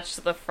attached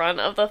to the front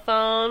of the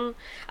phone.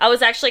 I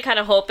was actually kind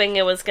of hoping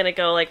it was going to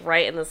go like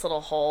right in this little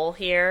hole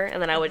here,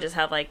 and then I would just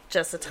have like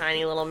just a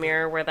tiny little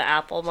mirror where the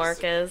Apple mark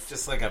is.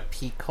 Just like a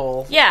peek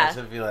hole. Yeah.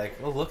 To be like,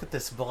 oh, look at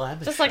this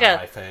blemish Just like on a-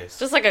 my face.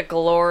 Just like a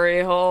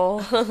glory hole.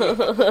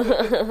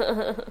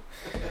 and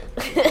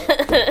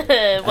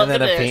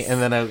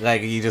then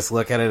like you just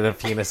look at it, and a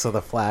penis with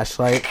a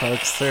flashlight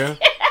pokes through.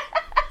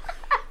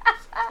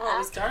 Well, it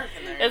was dark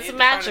in there. It's It needed to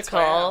find its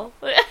way out.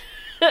 magical.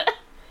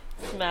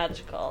 It's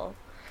magical.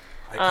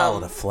 I call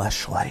it a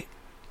fleshlight.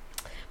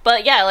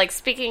 But yeah, like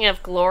speaking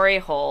of glory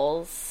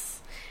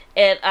holes,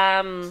 it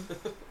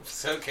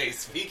So, okay,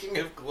 speaking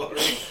of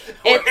glory,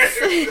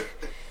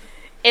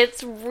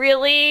 It's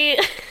really,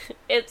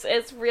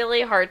 it's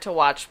really hard to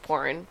watch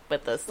porn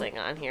with this thing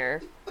on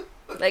here.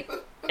 Like,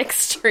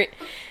 extreme.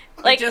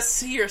 Like, just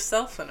see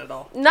yourself in it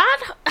all. not,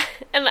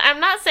 and I'm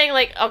not saying,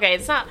 like, okay,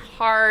 it's not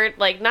hard,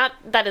 like, not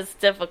that it's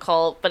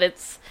difficult, but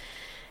it's,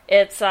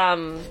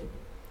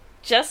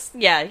 just,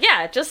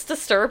 just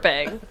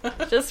disturbing.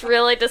 Just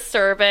really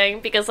disturbing,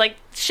 because, like,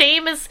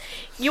 shame is,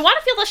 you want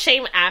to feel the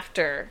shame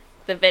after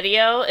the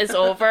video is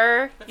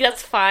over.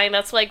 That's fine.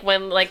 That's, like,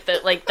 when, like,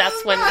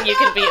 that's when you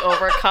can be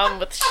overcome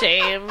with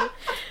shame.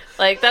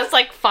 Like, that's,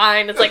 like,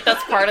 fine. It's, like,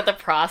 that's part of the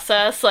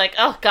process. Like,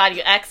 oh, God,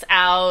 you X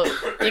out.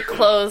 You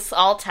close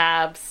all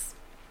tabs.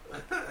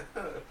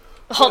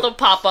 All the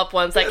pop-up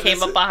ones that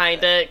came up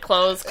behind it.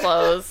 Close. I'm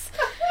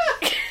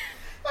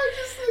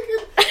just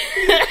thinking,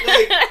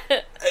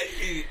 like,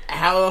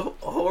 how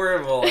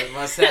horrible it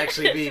must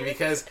actually be,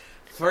 because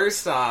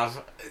first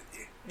off,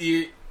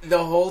 the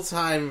whole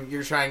time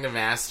you're trying to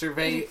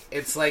masturbate,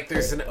 it's like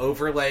there's an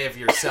overlay of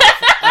yourself,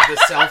 of the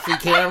selfie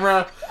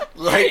camera,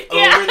 like,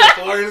 over the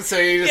porn, so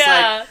you're just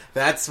like,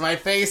 that's my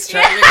face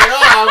trying to get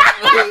off.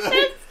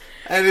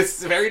 And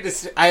it's very,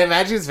 I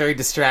imagine it's very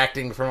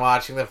distracting from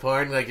watching the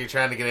porn, like, you're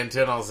trying to get into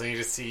it, and all of a sudden you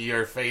just see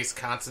your face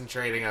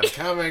concentrating on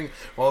coming,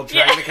 while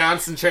trying to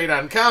concentrate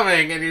on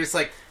coming, and you're just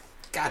like,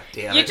 God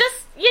damn it.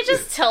 You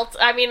just tilt,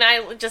 I mean,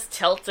 I just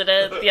tilted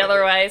it the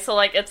other way, so,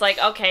 like, it's like,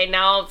 okay,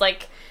 now it's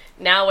like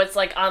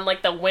on,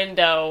 like, the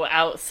window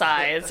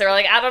outside. So,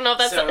 like, I don't know if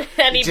that's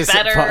any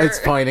better. It's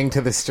pointing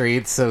to the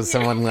street, so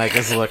someone, like,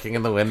 is looking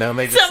in the window, and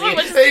they just they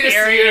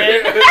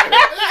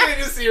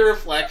just see a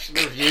reflection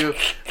of you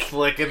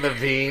flicking the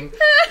bean.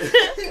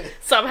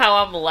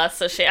 Somehow I'm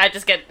less ashamed. I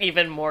just get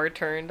even more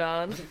turned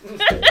on.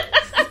 I'm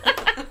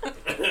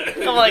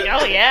like,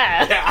 oh,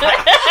 yeah.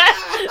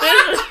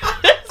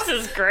 This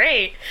is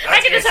great.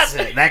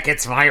 That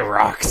gets my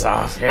rocks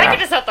off. Yeah. I can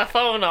just have the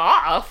phone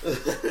off.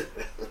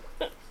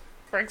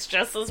 Works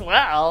just as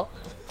well.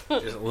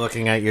 Just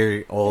looking at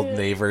your old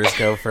neighbors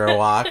go for a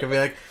walk and be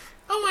like,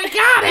 oh my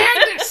God,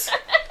 Agnes!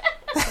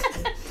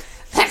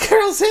 That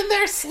girl's in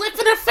there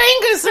slipping her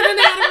fingers in and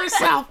out of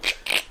herself.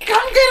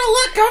 Come get a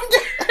look, come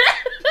get...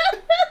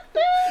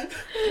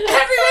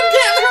 Everyone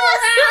gather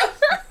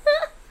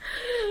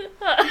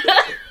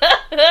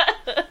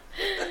around!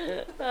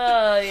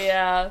 Oh,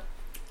 yeah.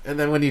 And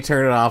then when you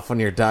turn it off when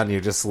you're done, you're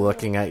just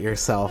looking at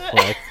yourself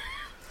like,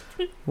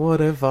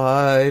 what have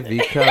I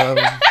become?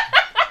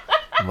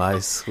 My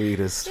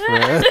sweetest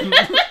friend.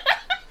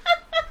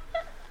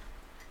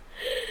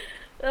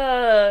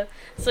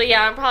 So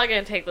yeah, I'm probably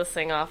gonna take this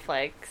thing off,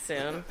 like,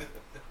 soon.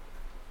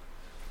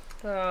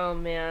 Oh,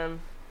 man.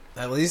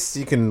 At least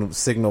you can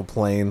signal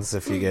planes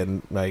if you get,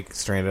 like,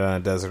 stranded on a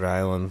desert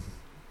island.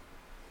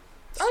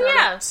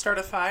 Start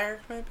a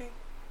fire, maybe?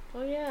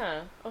 Oh,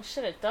 yeah. Oh,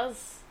 shit, it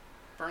does.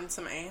 Burn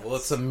some ants? Well,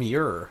 it's a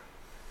mirror.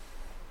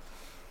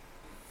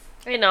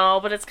 I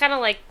know, but it's kind of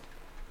like...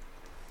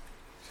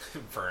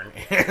 Burn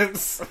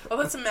ants. Oh,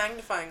 that's a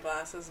magnifying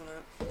glass, isn't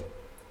it?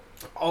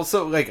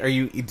 Also, like,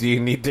 do you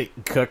need to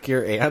cook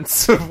your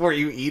ants before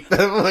you eat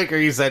them? Like, or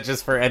is that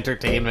just for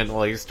entertainment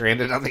while you're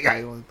stranded on the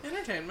island?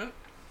 Entertainment.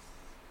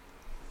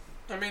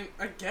 I mean,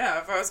 yeah,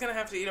 if I was gonna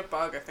have to eat a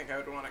bug, I think I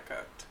would want it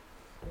cooked.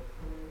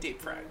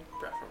 Deep fried,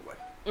 preferably.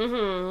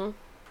 Mm-hmm.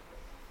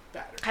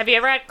 Battered. Have you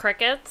ever had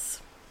crickets?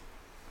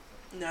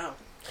 No.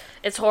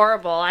 It's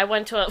horrible. I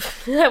went to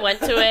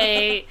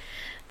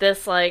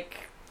this, like,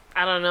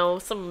 I don't know,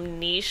 some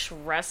niche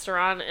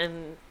restaurant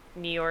in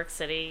New York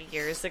City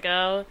years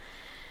ago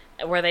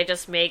where they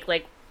just make,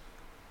 like,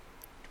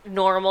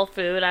 normal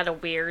food out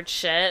of weird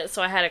shit.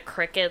 So I had a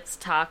crickets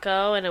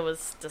taco, and it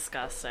was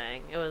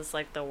disgusting. It was,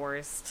 like, the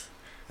worst.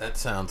 That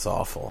sounds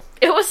awful.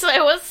 It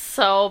was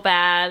so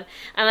bad.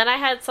 And then I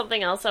had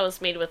something else that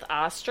was made with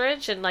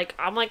ostrich, and, like,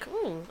 I'm like,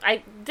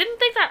 I didn't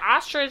think that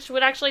ostrich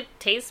would actually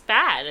taste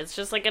bad. It's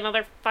just like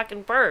another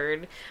fucking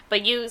bird.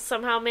 But you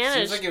somehow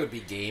managed. Seems like it would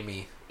be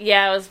gamey.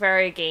 Yeah, it was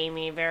very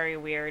gamey, very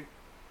weird.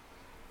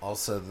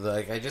 Also,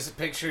 like, I just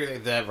picture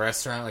that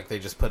restaurant, like, they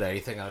just put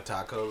anything on a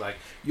taco, like,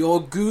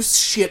 your goose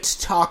shit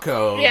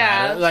taco.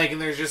 Yeah. Like,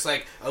 and there's just,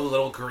 like, a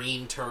little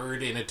green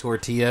turd in a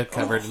tortilla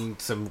covered in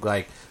some,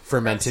 like,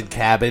 fermented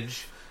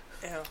cabbage.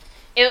 Ew.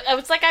 It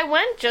was like I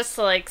went just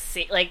to, like,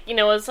 see, like, you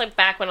know, it was, like,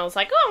 back when I was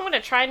like, oh, I'm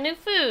going to try new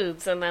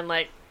foods. And then,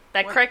 like,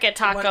 that cricket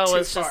taco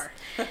was just,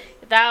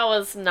 that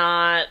was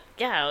not,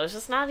 yeah, it was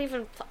just not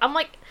even, I'm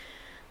like,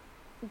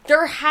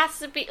 there has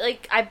to be,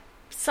 like,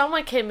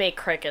 someone can make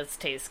crickets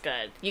taste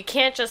good. You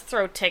can't just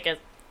throw tickets.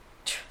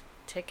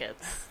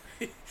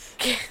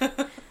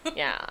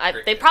 Yeah,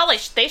 they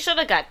should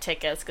have got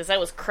tickets because that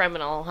was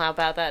criminal. How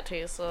about that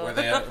too? So were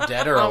they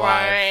dead or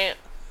alive? Right.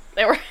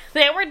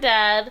 They were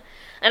dead,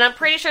 and I'm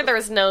pretty sure there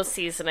was no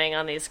seasoning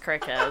on these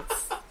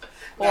crickets.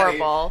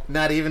 Horrible.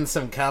 Not even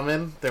some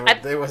cumin.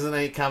 There wasn't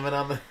any cumin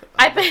on the.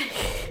 I bet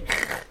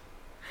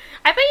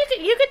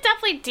you could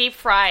definitely deep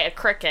fry a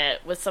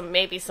cricket with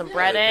maybe some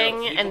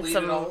breading and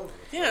some.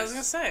 Yeah, I was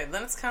gonna say.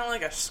 Then it's kind of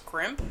like a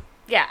scrimp.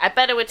 Yeah, I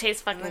bet it would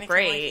taste fucking and then you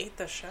great. can, like, eat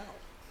the shell.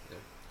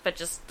 but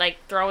just like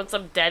throwing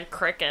some dead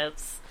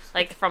crickets,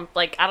 like from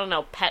like I don't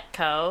know,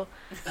 Petco.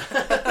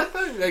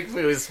 Like if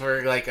it was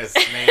for like a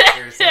snake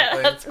or something. Yeah,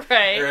 that's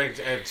right. Or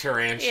a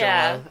tarantula.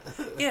 Yeah.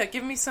 Yeah,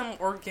 give me some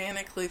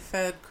organically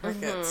fed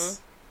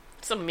crickets.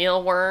 Some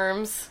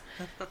mealworms.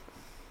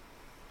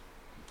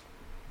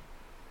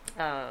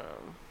 All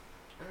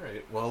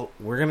right. Well,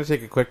 we're going to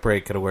take a quick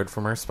break, get a word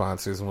from our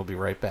sponsors, and we'll be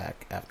right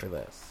back after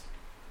this.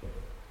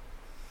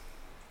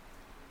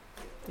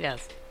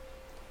 Yes.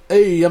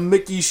 Hey, I'm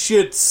Mickey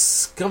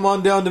Shits. Come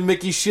on down to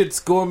Mickey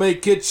Shits Gourmet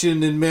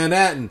Kitchen in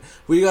Manhattan.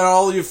 We got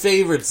all your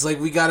favorites. Like,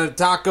 we got a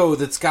taco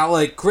that's got,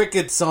 like,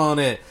 crickets on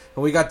it.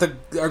 And we got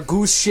our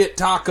goose shit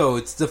taco.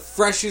 It's the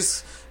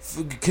freshest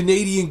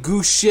Canadian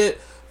goose shit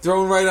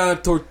thrown right on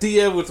a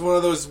tortilla with one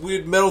of those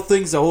weird metal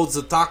things that holds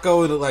the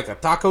taco in, like, a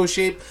taco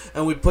shape.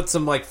 And we put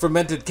some, like,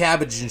 fermented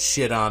cabbage and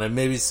shit on it.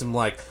 Maybe some,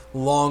 like,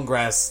 long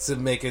grass to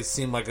make it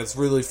seem like it's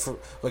really,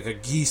 like, a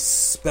geese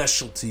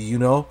specialty, you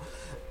know?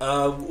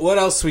 What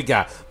else we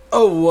got?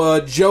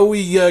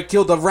 Joey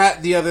killed a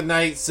rat the other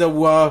night,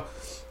 so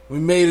we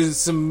made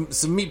some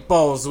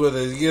meatballs with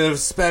it. You get a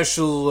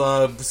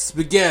special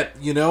spaghetti,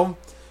 you know?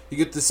 You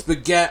get the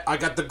spaghetti. I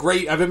got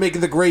the I've been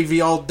making the gravy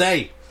all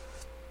day.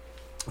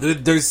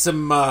 There's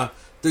some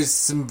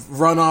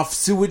runoff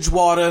sewage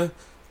water.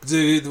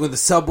 When the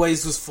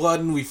subways was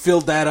flooding, we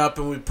filled that up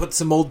and we put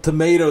some old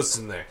tomatoes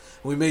in there.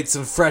 We made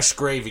some fresh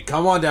gravy.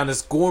 Come on down,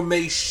 this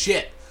gourmet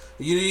shit.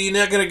 You're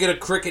not going to get a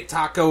cricket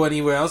taco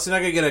anywhere else. You're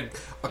not going to get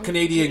a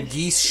Canadian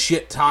geese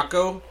shit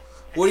taco.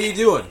 What are you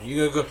doing?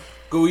 You going to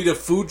go eat a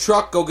food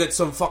truck? Go get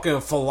some fucking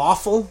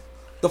falafel?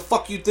 The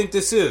fuck you think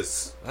this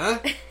is? Huh?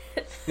 You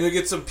going to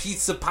get some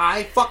pizza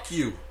pie? Fuck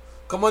you.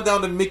 Come on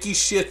down to Mickey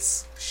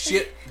Shit's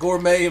Shit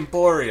Gourmet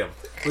Emporium.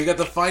 We got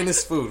the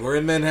finest food. We're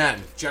in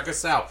Manhattan. Check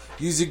us out.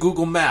 Use your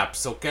Google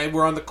Maps, okay?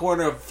 We're on the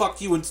corner of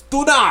Fuck You and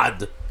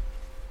Stunad.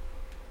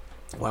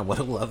 Wow, what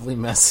a lovely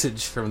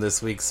message from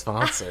this week's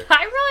sponsor.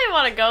 I really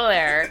want to go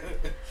there.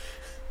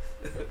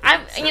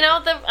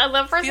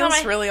 The first Feels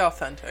time really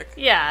authentic.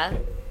 Yeah.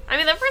 I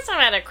mean, the first time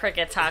I had a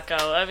cricket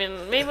taco, I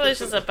mean, maybe it was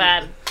just a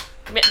bad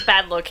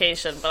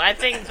location, but I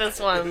think this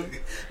one...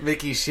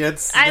 Mickey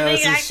Shits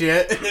knows his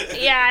shit.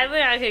 Yeah, I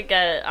think I could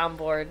get it on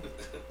board.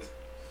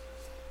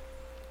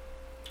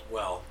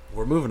 Well,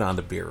 we're moving on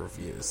to beer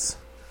reviews.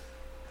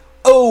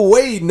 Oh,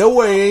 wait, no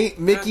way,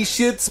 Mickey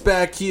Shit's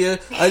back here.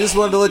 I just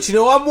wanted to let you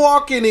know I'm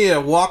walking here.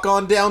 Walk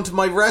on down to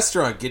my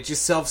restaurant. Get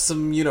yourself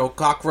some,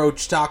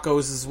 cockroach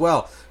tacos as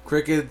well.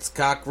 Crickets,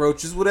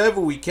 cockroaches,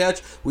 whatever we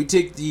catch. We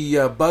take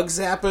the bug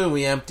zapper and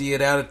we empty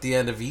it out at the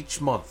end of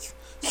each month.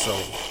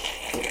 So,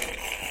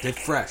 they're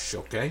fresh,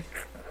 okay?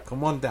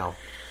 Come on down.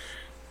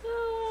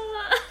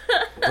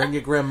 Bring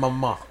your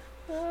grandmama.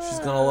 She's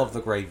gonna love the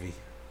gravy.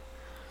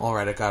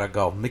 Alright, I gotta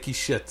go. Mickey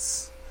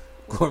Shit's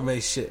Gourmet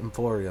Shit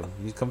Emporium.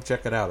 You come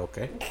check it out,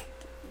 okay?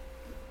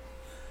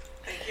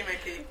 Thank you,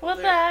 Mickey. What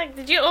the heck?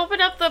 Did you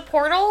open up the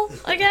portal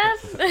again?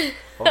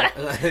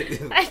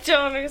 I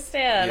don't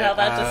understand how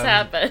that just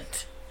happened.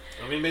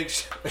 Let me make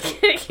sure.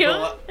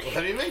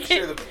 Let me make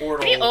sure the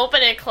portal. Can you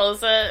open it,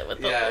 close it with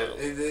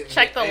the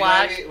check the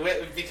lock?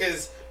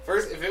 Because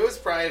first, if it was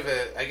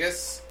private, I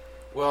guess.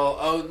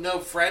 Well, no,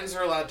 friends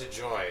are allowed to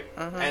join,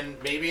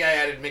 and maybe I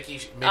added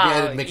Mickey. Maybe I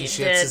added Mickey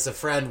Shits as a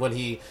friend when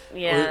he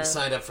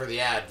signed up for the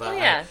ad. But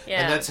and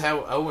that's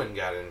how Owen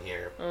got in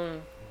here.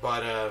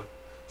 But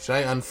should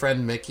I unfriend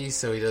Mickey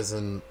so he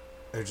doesn't,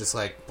 or just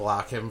like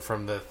block him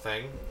from the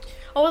thing?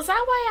 Oh, is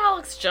that why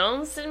Alex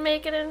Jones didn't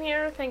make it in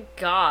here? Thank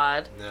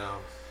God. No.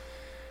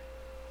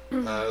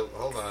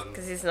 Hold on.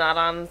 Because he's not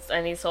on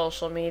any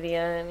social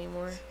media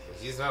anymore.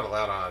 He's not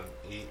allowed on.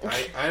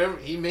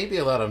 He may be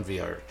allowed on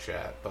VR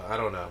chat, but I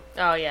don't know.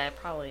 Oh yeah, it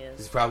probably is.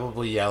 He's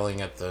probably yelling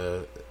at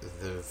the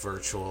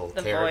virtual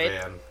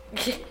caravan.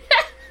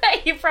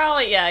 He's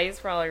probably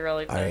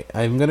really pissed. All right,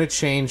 I'm gonna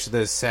change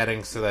the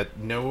settings so that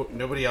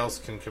nobody else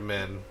can come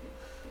in.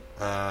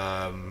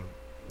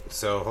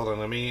 So hold on,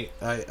 let me.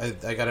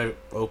 I gotta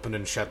open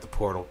and shut the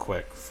portal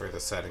quick for the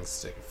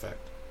settings to take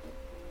effect.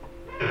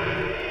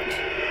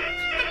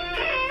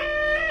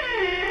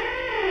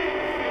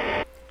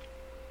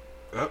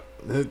 Oh,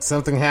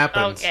 something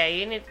happened. Okay,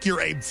 you need.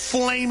 You're a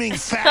flaming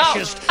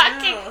fascist,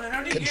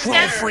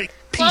 control freak,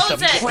 piece of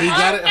crap. You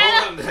got it.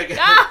 Hold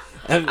on.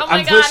 And oh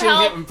I'm God, pushing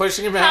help. him. I'm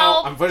pushing him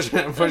Help. out. I'm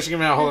pushing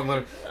him out. Hold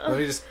on. Let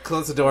me just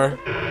close the door.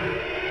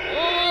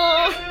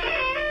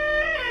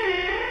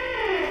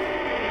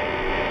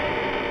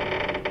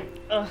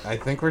 I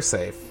think we're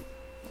safe.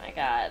 My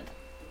God.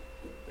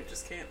 We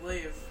just can't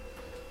leave.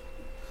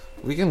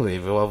 We can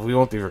leave. Well, we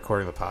won't be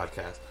recording the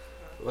podcast.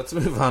 Let's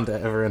move on to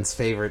everyone's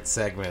favorite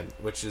segment,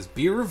 which is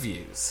beer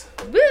reviews.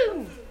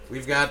 Woo!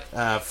 We've got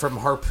from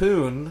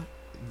Harpoon.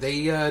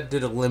 They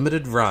did a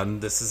limited run.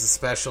 This is a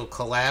special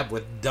collab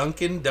with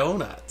Dunkin'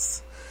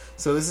 Donuts.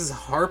 So this is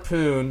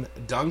Harpoon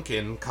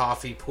Dunkin'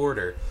 Coffee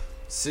Porter.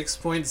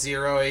 6.0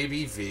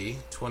 ABV,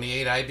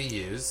 28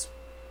 IBUs.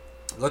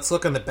 Let's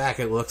look on the back.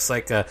 It looks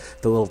like the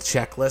little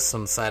checklist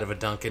on the side of a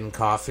Dunkin'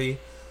 coffee.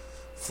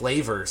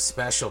 Flavor,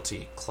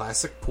 specialty,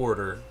 classic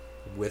porter,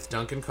 with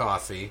Dunkin'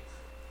 coffee.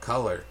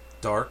 Color,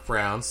 dark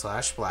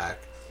brown/black.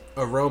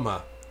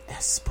 Aroma,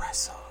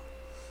 espresso.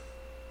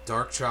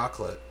 Dark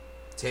chocolate.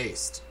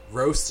 Taste,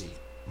 roasty,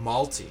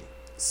 malty,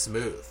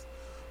 smooth.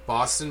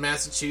 Boston,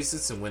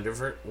 Massachusetts, and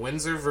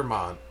Windsor,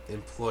 Vermont.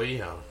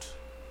 Employee owned.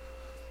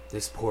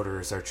 This porter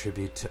is our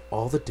tribute to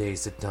all the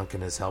days that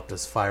Dunkin' has helped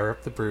us fire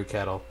up the brew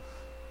kettle.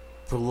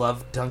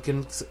 Beloved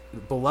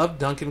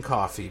Dunkin'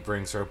 coffee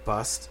brings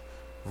robust,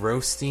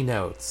 roasty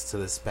notes to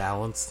this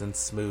balanced and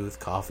smooth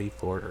coffee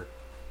porter.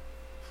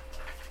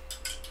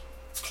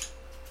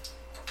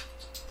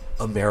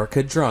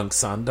 America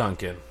drunks on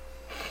Dunkin'.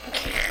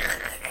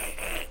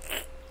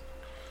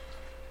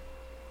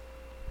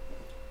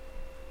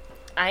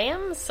 I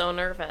am so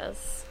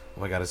nervous.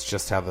 Oh my god, it's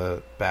just how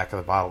the back of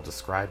the bottle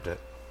described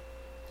it.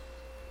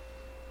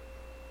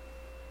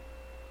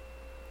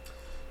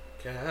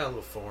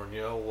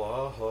 California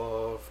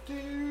love. Do,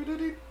 do,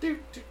 do, do,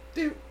 do,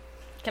 do.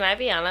 Can I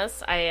be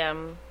honest? I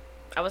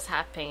was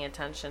half paying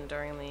attention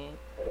during the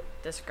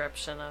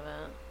description of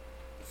it.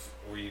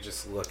 Were you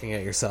just looking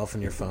at yourself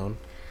in your phone?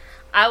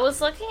 I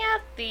was looking at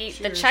the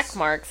Cheers. check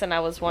marks, and I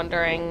was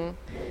wondering,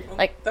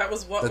 like, That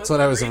was what. That's what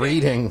I was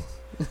reading.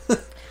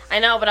 I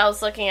know, but I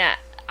was looking at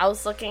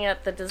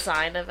the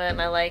design of it,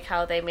 and I like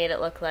how they made it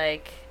look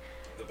like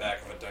The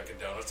back of a Dunkin'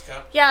 Donuts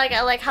cup? Yeah, like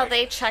I like how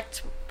they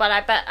checked, but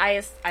I bet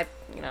I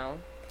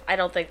I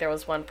don't think there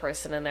was one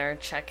person in there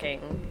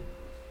checking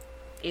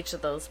each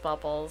of those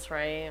bubbles,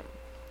 right?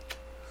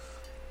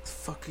 The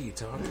fuck are you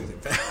talking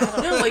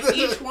about? No, like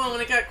each one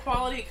when it got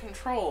quality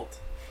controlled.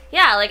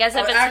 Yeah, like as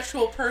if An it's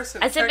actual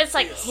person. as if it's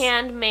like checked these.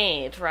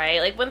 handmade, right?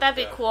 Like, wouldn't that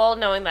be cool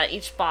knowing that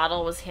each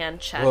bottle was hand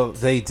checked? Well,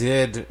 they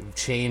did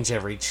change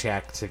every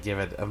check to give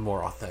it a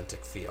more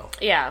authentic feel.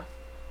 Yeah,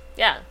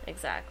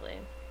 exactly.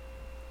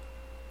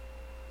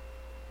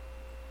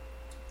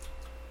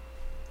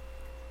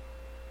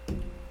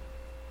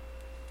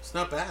 It's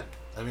not bad.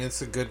 I mean,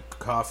 it's a good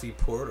coffee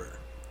porter.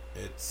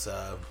 It's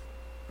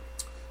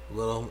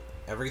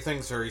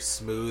everything's very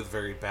smooth,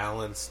 very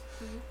balanced.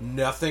 Mm-hmm.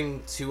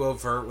 Nothing too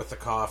overt with the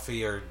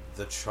coffee or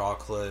the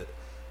chocolate.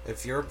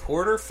 If you're a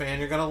porter fan,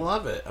 you're going to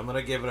love it. I'm going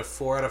to give it a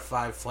 4 out of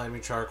 5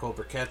 flaming charcoal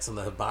briquettes on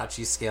the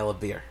hibachi scale of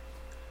beer.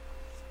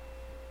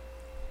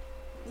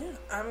 Yeah,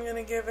 I'm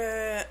gonna give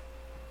it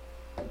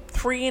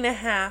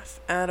 3.5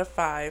 out of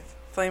 5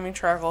 flaming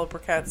charcoal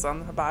briquettes on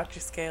the hibachi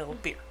scale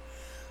of beer.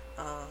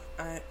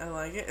 I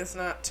like it. It's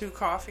not too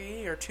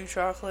coffee or too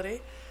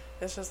chocolatey.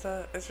 It's just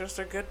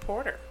a good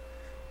porter.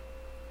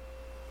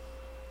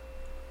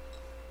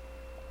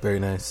 Very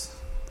nice.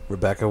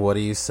 Rebecca, what do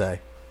you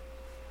say?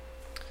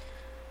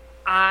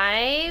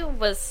 I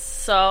was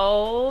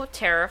so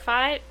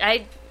terrified.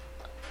 I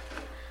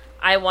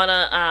want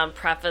to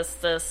preface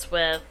this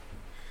with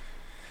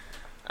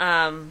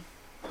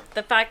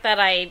the fact that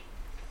I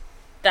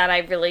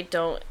really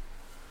don't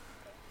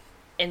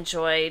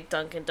enjoy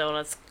Dunkin'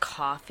 Donuts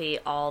coffee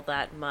all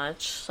that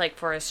much, like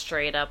for a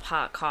straight up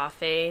hot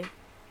coffee.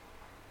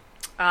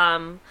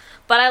 But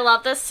I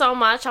love this so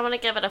much. I'm gonna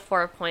give it a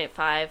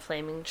 4.5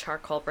 flaming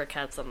charcoal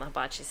briquettes on the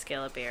hibachi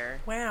scale of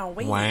beer. Wow.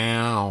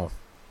 Wow.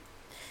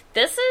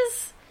 This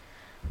is...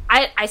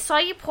 I saw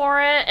you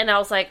pour it, and I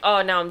was like,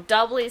 oh, now I'm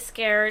doubly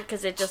scared,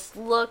 because it just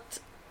looked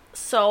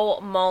so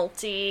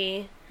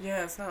malty.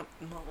 Yeah, it's not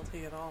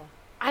malty at all.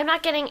 I'm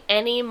not getting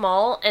any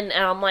malt, and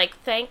I'm like,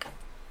 thank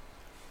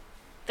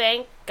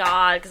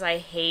God, because I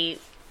hate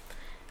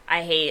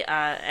any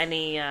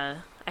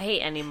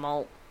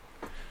malt.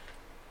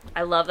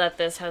 I love that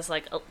this has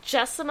like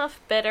just enough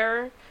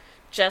bitter,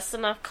 just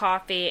enough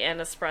coffee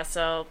and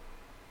espresso.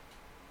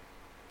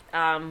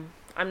 I'm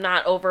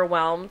not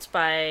overwhelmed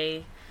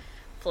by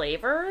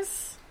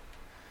flavors,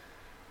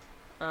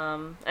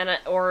 or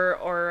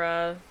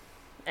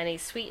any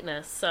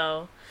sweetness.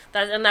 So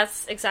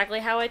that's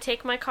exactly how I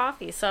take my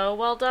coffee. So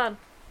well done.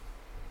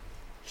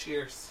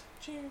 Cheers.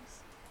 Cheers.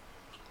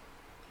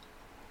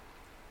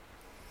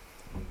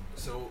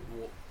 So,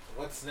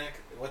 what's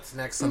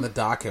next on the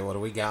docket? What do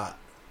we got?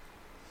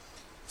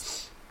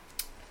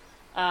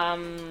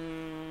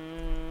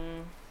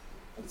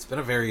 It's been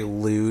a very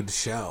lewd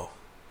show.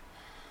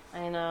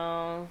 I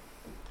know.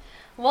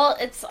 Well,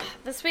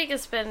 this week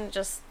has been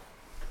just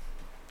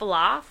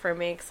blah for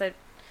me, because I've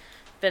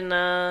been,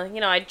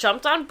 I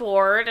jumped on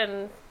board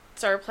and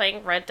started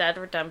playing Red Dead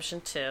Redemption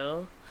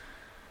 2,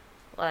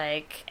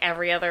 like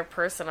every other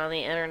person on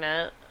the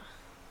internet,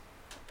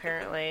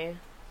 apparently.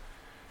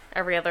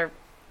 Every other...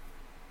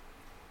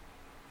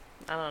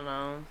 I don't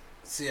know.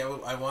 See,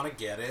 I want to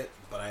get it,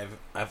 but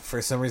I've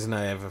for some reason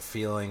I have a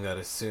feeling that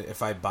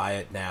if I buy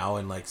it now,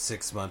 in like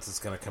 6 months it's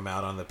going to come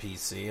out on the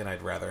PC, and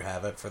I'd rather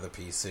have it for the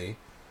PC.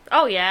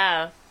 Oh,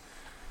 yeah.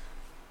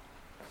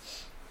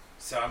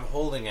 So I'm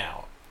holding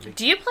out.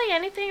 Do you play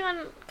anything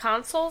on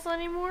consoles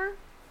anymore?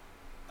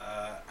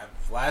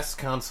 Last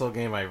console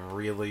game I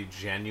really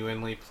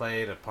genuinely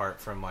played,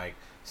 apart from like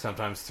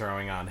sometimes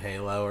throwing on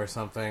Halo or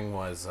something,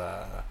 was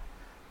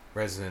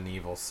Resident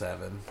Evil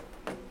 7.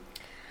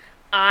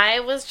 I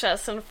was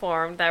just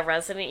informed that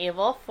Resident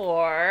Evil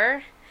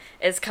 4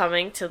 is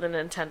coming to the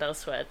Nintendo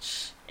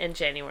Switch in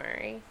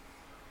January.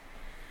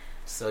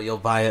 So you'll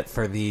buy it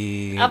for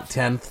the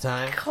 10th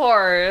time? Of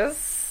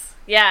course.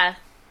 Yeah.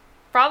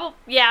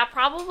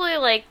 Probably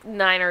like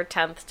 9th or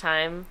 10th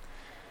time.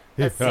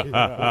 Let's see.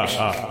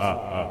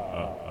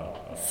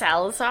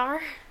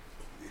 Salazar?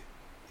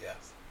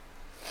 Yes.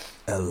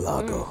 El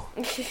Lago.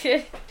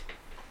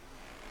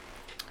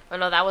 Oh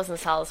no, that wasn't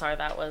Salazar.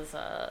 That was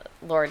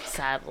Lord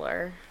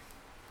Sadler.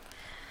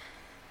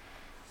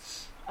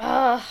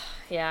 Yeah,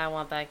 I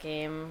want that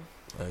game.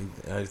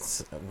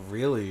 It's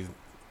really...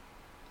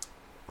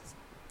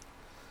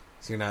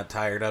 So you're not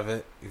tired of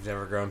it? You've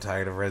never grown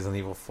tired of Resident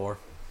Evil 4?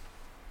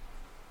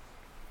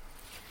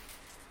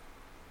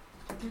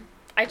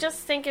 I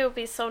just think it would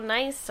be so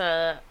nice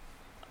to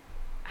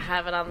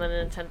have it on the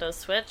Nintendo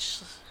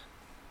Switch.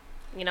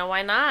 You know,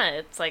 why not?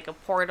 It's like a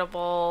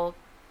portable...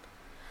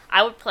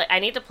 I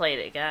need to play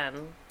it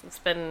again. It's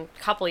been a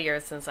couple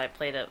years since I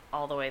played it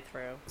all the way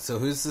through. So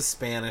who's the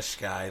Spanish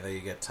guy that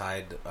you get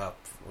tied up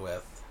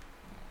with?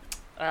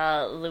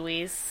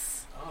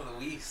 Luis. Oh,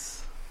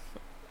 Luis.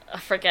 I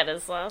forget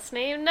his last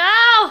name. No!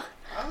 Oh,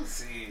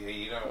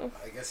 see,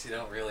 I guess you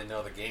don't really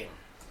know the game.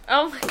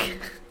 Oh my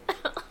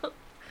god.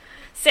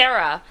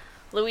 Sarah.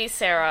 Luis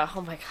Sarah.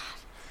 Oh my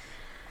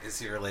god. Is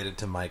he related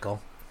to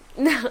Michael?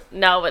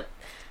 No, but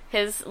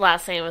his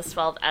last name is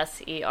spelled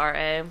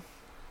Sera.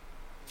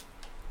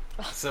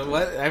 So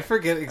what? I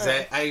forget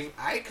exactly.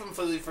 I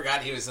completely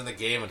forgot he was in the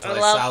game until I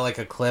saw like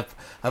a clip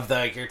of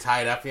you're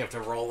tied up, you have to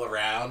roll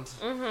around,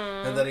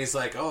 and then he's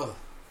like, "Oh,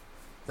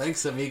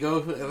 thanks,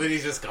 amigo," and then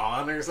he's just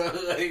gone or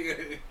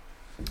something.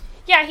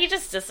 Yeah, he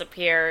just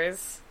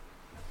disappears,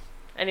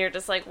 and you're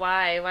just like,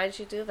 "Why? Why'd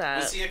you do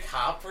that?" Was he a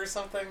cop or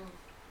something?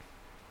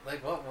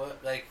 Like what?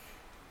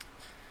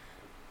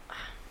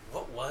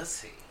 What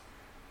was he?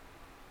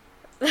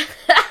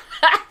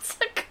 That's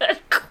a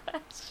good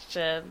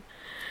question.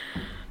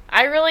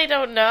 I really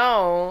don't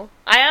know.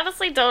 I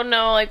honestly don't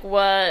know, like,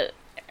 what...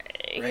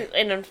 Right.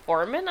 An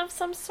informant of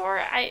some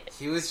sort?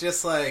 He was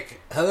just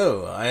like,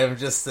 "Hello, I am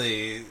just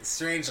a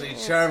strangely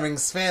charming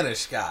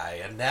Spanish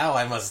guy, and now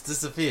I must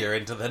disappear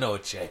into the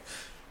noche."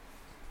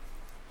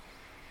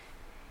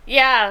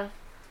 Yeah.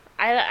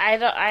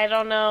 I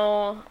don't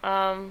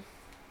know.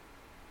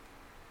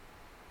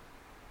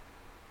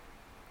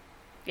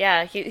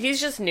 Yeah, he's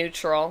just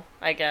neutral,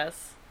 I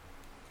guess.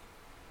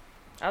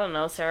 I don't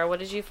know, Sarah, what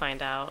did you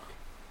find out?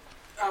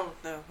 Oh,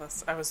 no,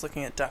 I was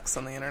looking at ducks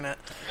on the internet.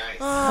 Nice.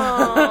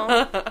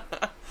 Oh.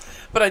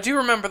 But I do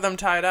remember them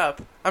tied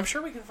up. I'm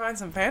sure we can find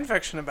some fan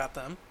fiction about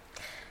them.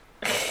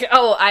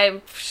 Oh,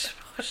 I'm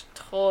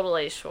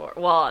totally sure.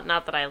 Well,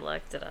 not that I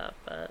looked it up,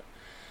 but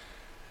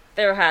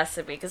there has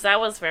to be, because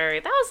that was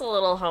a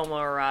little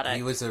homoerotic.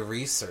 He was a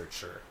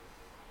researcher.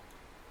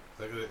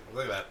 Look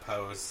at that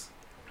pose.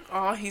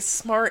 Oh, he's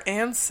smart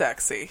and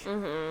sexy.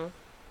 Mm-hmm.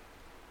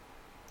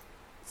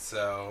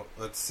 So,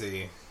 let's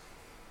see.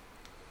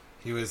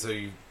 He was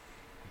a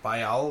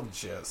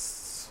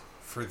biologist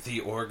for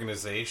the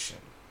organization.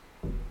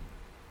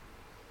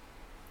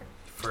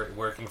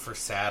 Working for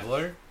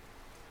Sadler.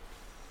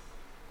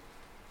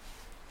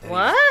 And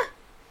what?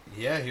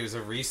 He was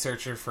a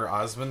researcher for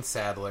Osmond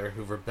Sadler,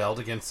 who rebelled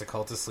against the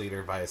cultist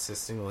leader by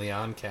assisting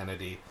Leon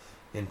Kennedy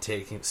in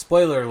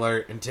spoiler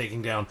alert, in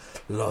taking down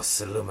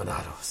Los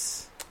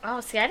Illuminados.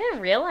 Oh, see, I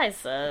didn't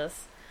realize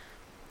this.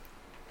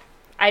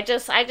 I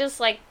just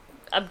like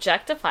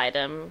objectified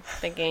him,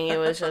 thinking he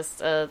was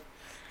just a...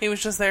 He was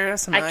just there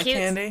as some eye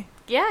candy?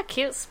 Yeah,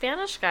 cute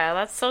Spanish guy.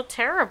 That's so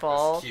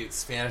terrible. This cute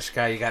Spanish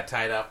guy you got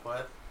tied up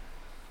with?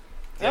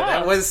 Yeah,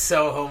 that was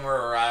so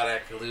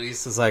homoerotic.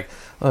 Luis was like,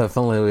 "Oh, if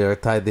only we were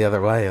tied the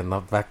other way and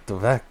not back to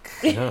back."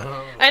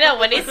 I know,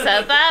 when he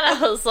said that,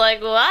 I was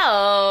like,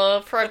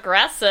 wow,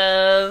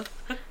 progressive.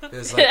 It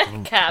was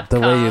like,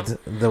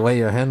 the way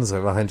your hands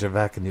are behind your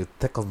back and you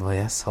tickled my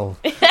asshole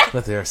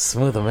with your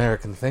smooth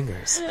American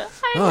fingers.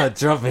 It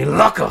drove me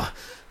loco.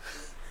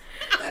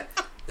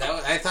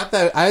 I thought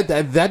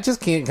that just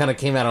kind of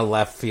came out of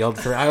left field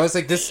for. I was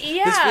like, this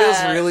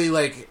feels really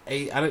like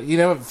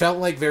it felt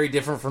like very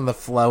different from the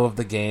flow of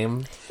the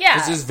game. Yeah,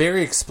 because it was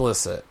very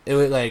explicit. It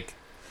was like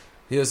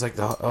he was like,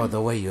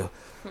 the way your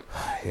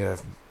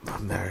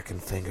American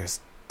fingers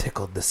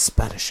tickled the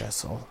Spanish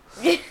asshole.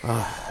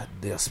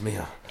 Dios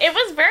mío. It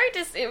was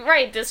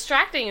very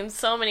distracting in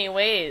so many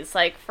ways.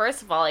 Like,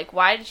 first of all, like,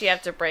 why did you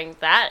have to bring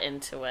that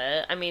into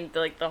it? I mean,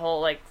 the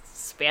whole like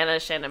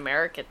Spanish and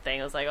American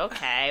thing. I was like,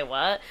 okay,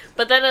 what?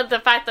 But then the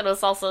fact that it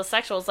was also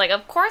sexual was like,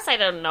 of course I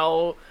don't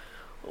know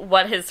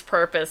what his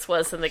purpose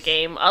was in the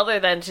game other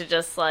than to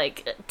just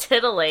like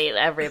titillate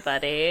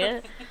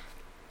everybody.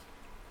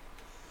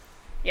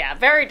 Yeah,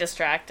 very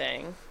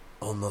distracting.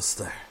 Almost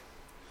there.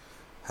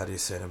 How do you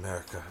say in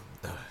America?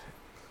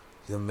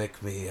 You'll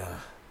make me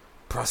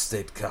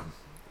prostate come.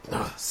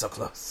 So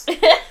close.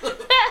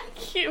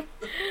 Cute.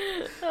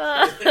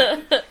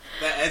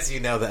 As you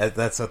know,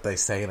 that's what they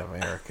say in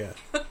America.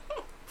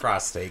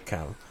 Prostate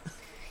cum.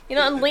 You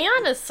know, and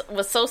Leon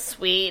was so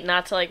sweet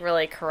not to like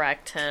really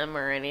correct him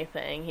or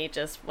anything. He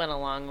just went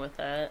along with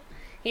it.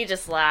 he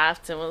just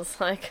laughed and was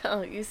like,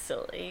 "Oh, you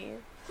silly."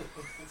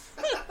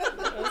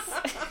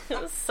 It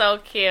was so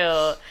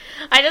cute.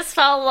 I just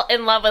fell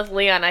in love with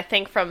Leon, I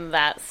think, from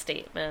that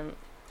statement.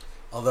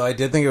 Although I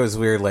did think it was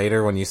weird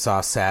later when you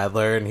saw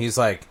Sadler and he's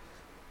like,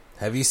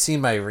 "Have you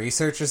seen my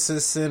research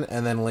assistant?"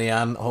 And then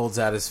Leon holds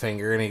out his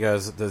finger and he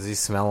goes, "Does he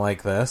smell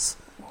like this?"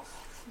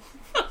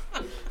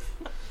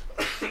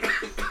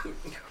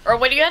 Or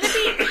when you had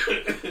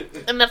to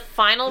beat in the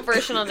final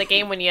version of the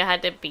game, when you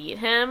had to beat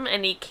him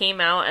and he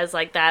came out as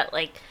like that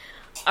like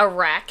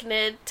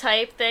arachnid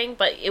type thing,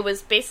 but it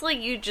was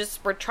basically you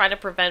just were trying to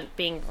prevent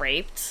being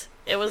raped.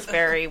 It was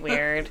very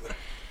weird.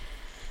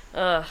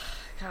 Ugh,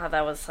 God,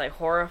 that was like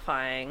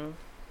horrifying.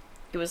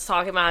 He was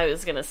talking about how he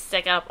was gonna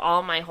stick up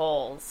all my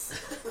holes.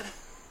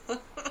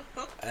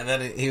 And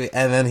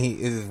then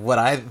he what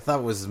I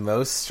thought was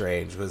most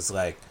strange was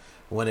like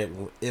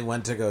when it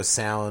went to go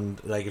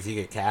sound, like if you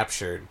get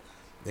captured,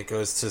 it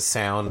goes to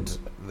sound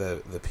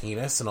the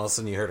penis, and all of a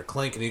sudden you heard a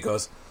clink, and he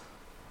goes,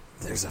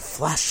 "There's a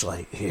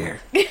flashlight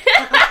here." Yeah.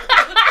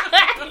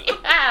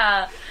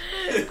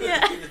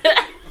 Yeah.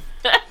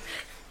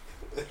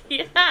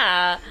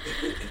 Yeah.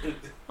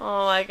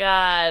 Oh my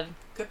god.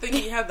 Good thing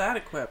he had that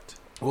equipped.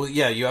 Well,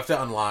 yeah, you have to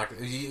unlock.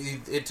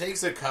 It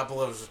takes a couple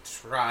of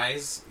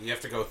tries. You have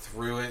to go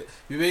through it.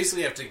 You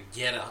basically have to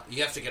get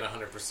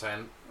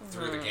 100%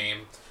 through the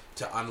game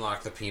to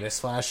unlock the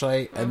penis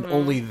flashlight, and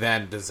only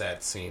then does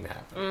that scene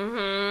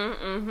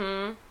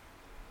happen.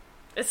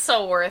 It's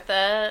so worth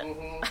it.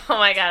 Oh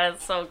my god,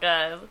 it's so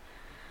good.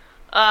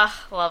 Ugh,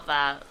 love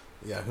that.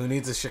 Yeah, who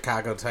needs a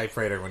Chicago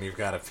typewriter when you've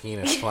got a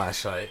penis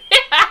flashlight?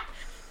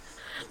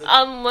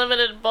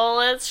 Unlimited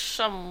bullets,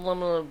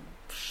 unlimited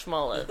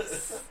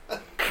schmullets.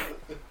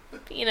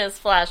 Penis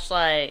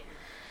flashlight.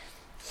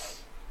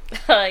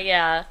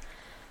 Yeah.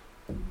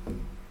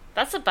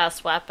 That's the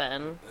best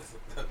weapon.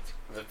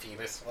 The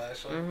penis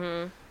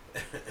flashlight?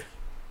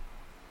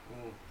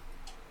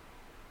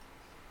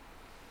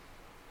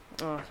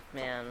 Oh,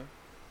 man.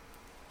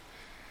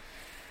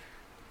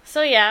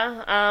 So,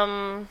 yeah,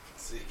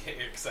 So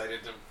you're excited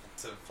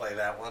to play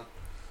that one?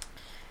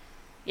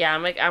 yeah,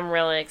 I'm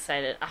really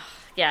excited.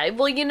 Yeah,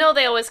 well, you know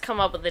they always come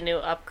up with a new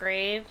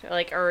upgrade,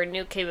 or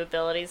new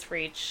capabilities for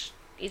each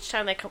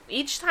time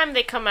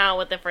they come out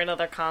with it for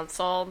another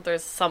console.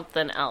 There's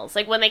something else.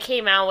 Like when they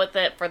came out with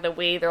it for the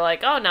Wii, they're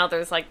like, oh, now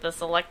there's like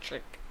this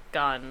electric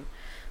gun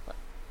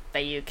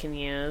that you can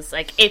use,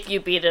 like if you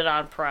beat it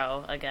on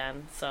Pro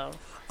again. So.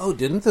 Oh,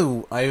 didn't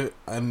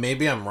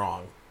maybe I'm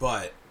wrong,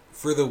 but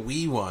for the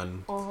Wii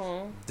one,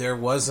 there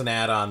was an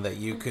add-on that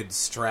you could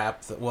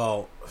strap.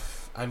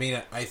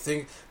 I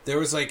think there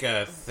was like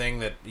a thing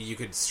that you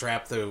could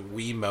strap the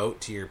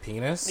Wiimote to your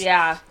penis.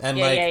 Yeah, and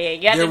yeah.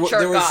 You had to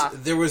jerk off.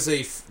 There was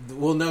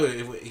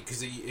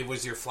because it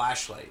was your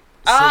flashlight.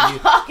 So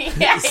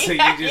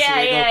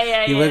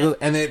you wiggle,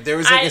 and there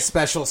was like a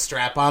special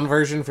strap-on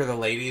version for the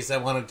ladies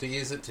that wanted to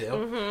use it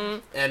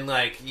too. And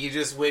like you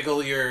just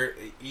wiggle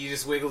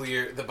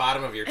the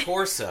bottom of your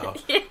torso,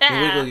 you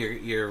wiggle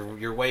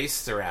your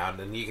waist around,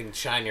 and you can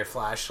shine your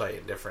flashlight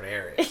in different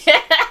areas. Yeah,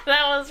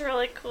 that was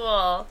really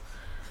cool.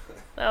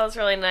 That was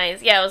really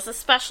nice. Yeah, it was a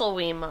special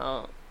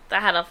Wiimote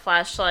that had a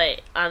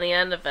flashlight on the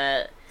end of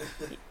it.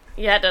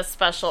 You had to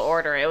special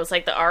order it. It was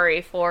like the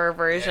RE4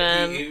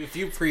 version. Yeah, if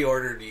you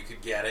pre-ordered, you could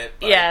get it.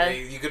 But yeah.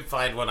 You could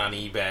find one on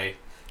eBay.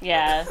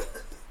 Yeah.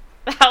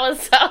 that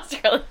was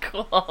really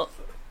cool.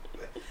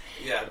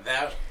 Yeah,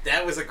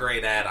 that was a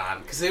great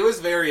add-on. Because it was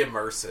very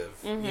immersive,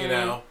 you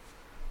know?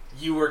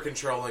 You were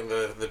controlling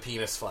the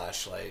penis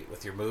flashlight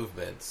with your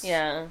movements.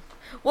 Yeah.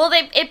 Well,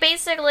 it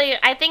basically,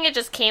 I think it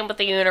just came with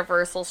the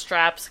universal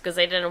straps because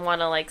they didn't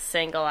want to like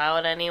single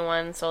out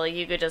anyone, so like,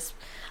 you could just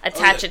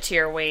attach it to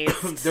your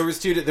waist.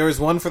 There was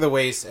one for the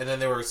waist, and then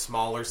there were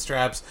smaller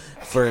straps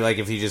for like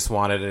if you just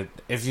wanted it,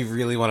 if you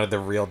really wanted the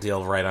real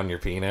deal right on your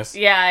penis.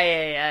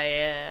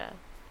 Yeah.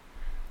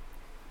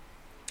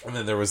 And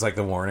then there was like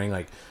the warning,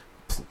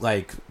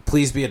 like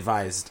please be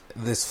advised,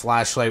 this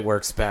flashlight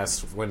works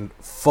best when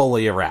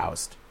fully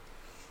aroused.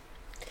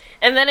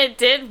 And then it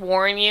did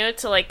warn you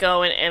to like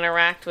go and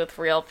interact with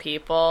real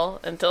people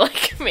and to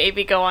like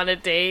maybe go on a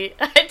date.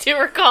 I do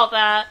recall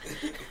that.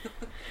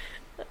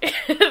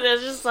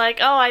 It's just like,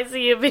 oh, I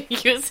see you've been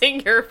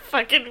using your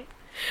fucking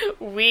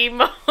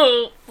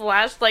Wiimote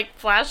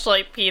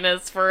flashlight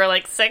penis for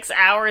like 6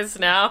 hours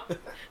now.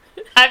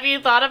 Have you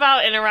thought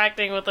about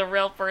interacting with a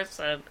real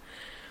person?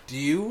 Do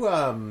you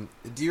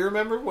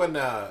remember when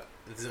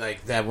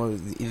like that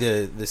was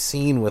the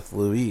scene with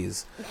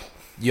Louise?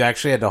 You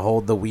actually had to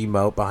hold the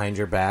Wiimote behind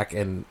your back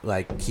and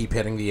like keep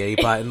hitting the A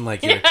button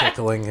like you're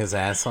tickling his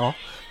asshole.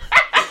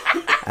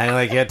 And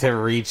like you had to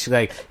reach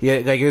like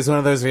it was one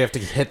of those where you have to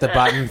hit the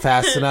button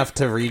fast enough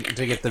to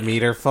get the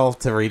meter full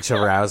to reach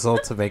arousal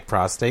to make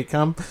prostate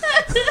come.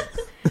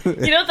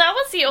 That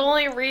was the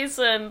only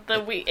reason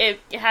that it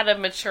had a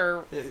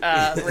mature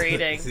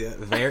rating.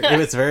 It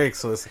was very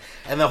explicit.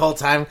 And the whole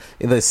time,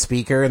 the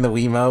speaker in the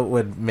Wiimote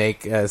would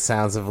make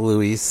sounds of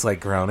Luis, like,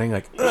 groaning,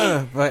 like,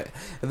 ugh. But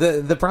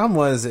the problem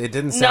was, it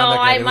didn't sound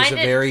that good. It was a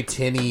very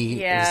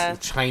tinny, it was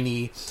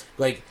chiny,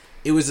 like,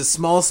 it was a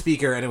small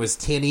speaker, and it was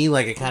tinny,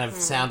 like, it kind of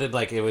sounded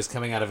like it was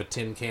coming out of a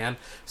tin can.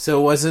 So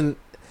it wasn't,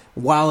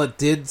 while it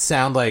did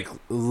sound like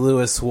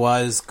Lewis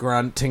was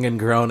grunting and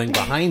groaning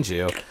behind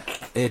you,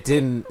 it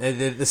didn't.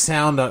 The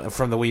sound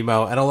from the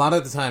Wiimote, and a lot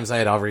of the times I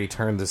had already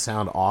turned the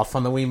sound off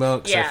on the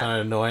Wiimote because I found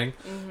it annoying.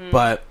 Mm-hmm.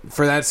 But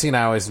for that scene,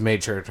 I always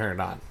made sure to turn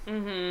it on.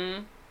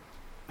 Mm-hmm.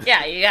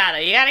 Yeah, you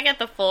gotta get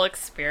the full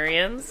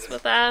experience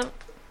with that.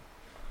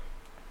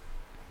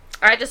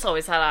 Or I just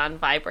always had it on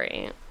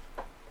vibrate.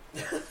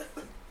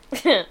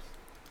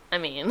 I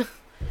mean,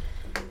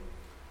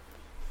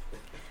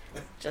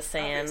 just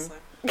saying.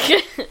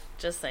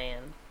 Just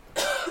saying.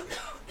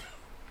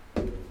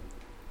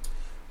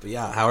 But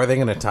yeah, how are they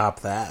going to top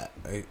that?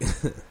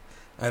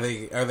 Are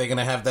they going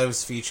to have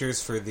those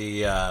features for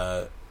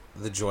the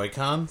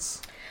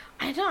Joy-Cons?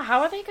 I don't know.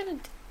 How are they going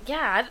to?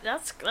 Yeah,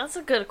 that's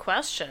a good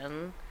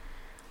question.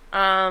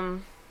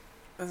 As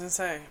I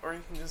say, or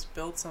you can just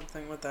build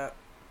something with that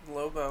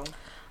Lobo.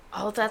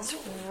 Oh, that's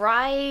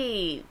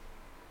right.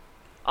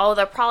 Oh,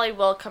 they probably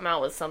will come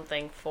out with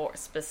something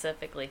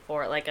specifically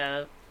for it, like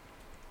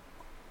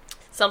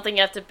something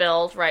you have to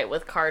build, right,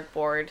 with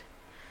cardboard.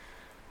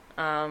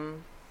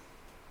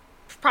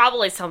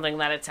 Probably something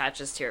that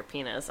attaches to your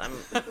penis.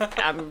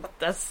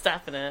 That's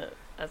definite.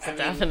 That's a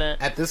definite.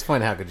 At this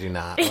point, how could you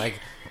not? Like,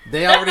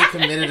 they already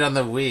committed on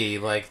the Wii.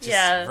 Like,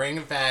 just bring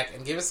it back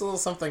and give us a little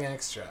something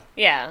extra.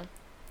 Yeah.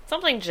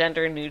 Something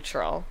gender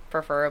neutral,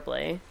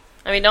 preferably.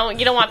 I mean,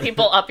 you don't want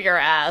people up your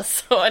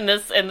ass. So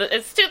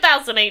it's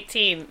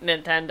 2018,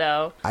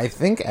 Nintendo. I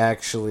think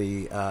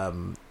actually,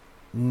 I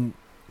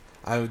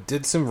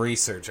did some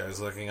research. I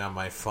was looking on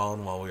my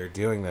phone while we were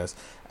doing this,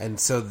 and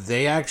so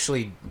they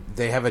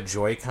have a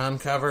Joy-Con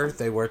cover.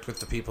 They worked with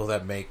the people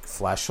that make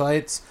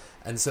fleshlights,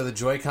 and so the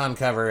Joy-Con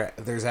cover,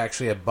 there's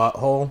actually a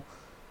butthole,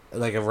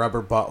 like a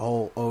rubber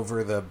butthole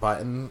over the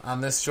button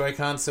on this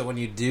Joy-Con. So when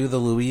you do the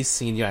Luis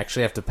scene, you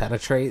actually have to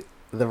penetrate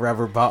the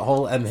rubber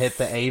butthole and hit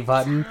the A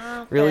button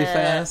really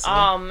fast.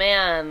 Oh,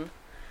 man.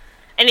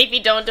 And if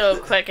you don't do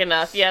it quick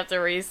enough, you have to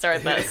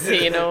restart that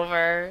scene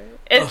over.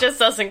 It just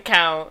doesn't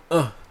count.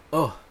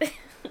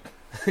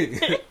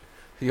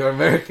 Your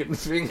American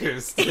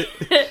fingers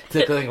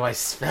tickling my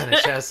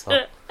Spanish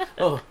asshole.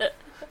 Oh,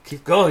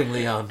 keep going,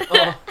 Leon.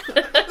 Oh.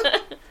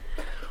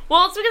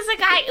 Well,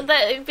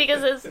 it's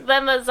because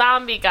then the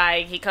zombie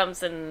guy, he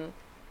comes and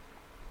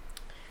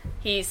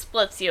he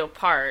splits you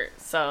apart,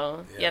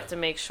 so you have to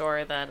make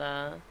sure that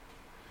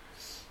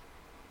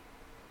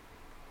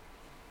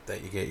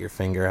that you get your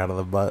finger out of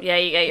the butt. Yeah,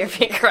 you get your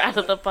finger out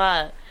of the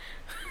butt.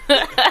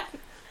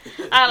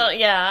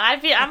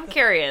 I'm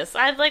curious.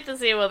 I'd like to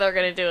see what they're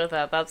going to do with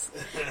that. That's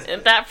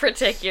that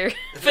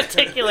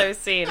particular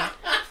scene.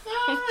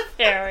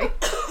 Harry.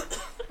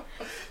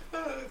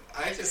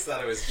 I just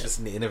thought it was just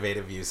an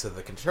innovative use of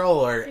the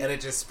controller, and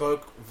it just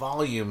spoke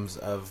volumes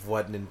of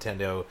what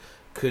Nintendo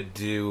could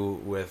do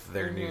with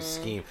their new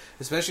scheme,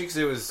 especially because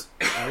it was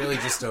really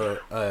just a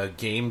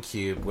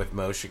GameCube with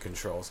motion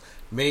controls.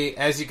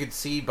 As you could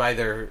see by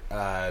their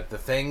the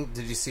thing,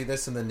 did you see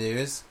this in the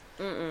news?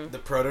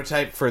 The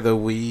prototype for the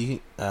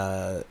Wii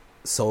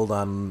sold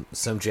on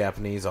some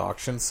Japanese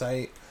auction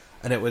site,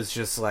 and it was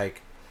just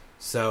like,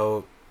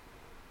 so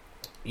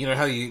you know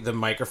how the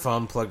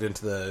microphone plugged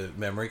into the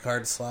memory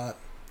card slot?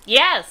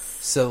 Yes.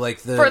 So like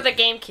for the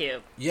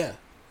GameCube. Yeah,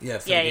 for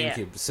the GameCube.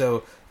 Yeah.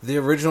 So the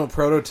original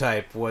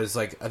prototype was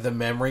like the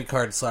memory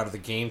card slot of the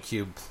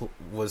GameCube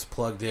was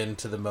plugged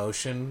into the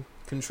motion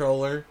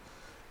controller,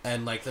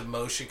 and like the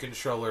motion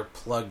controller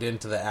plugged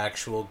into the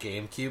actual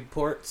GameCube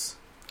ports.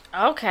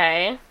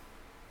 Okay.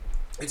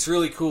 It's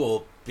really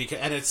cool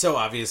and it's so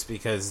obvious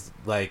because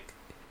like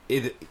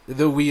the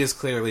Wii is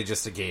clearly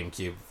just a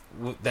GameCube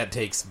that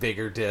takes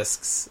bigger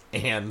discs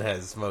and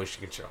has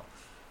motion control.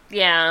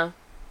 Yeah.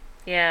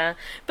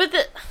 But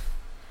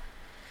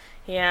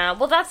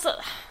that's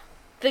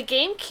the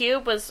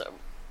GameCube was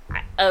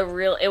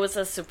it was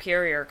a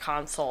superior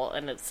console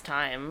in its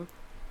time.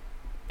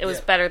 It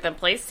was better than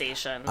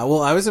PlayStation.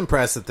 Well, I was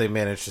impressed that they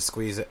managed to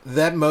squeeze it.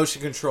 That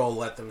motion control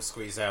let them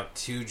squeeze out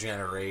 2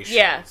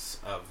 generations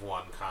of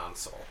one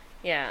console.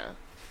 Yeah.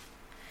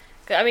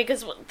 I mean,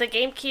 because the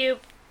GameCube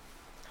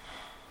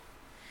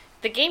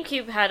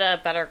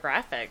had better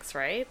graphics,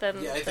 right? I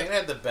think it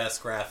had the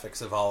best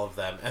graphics of all of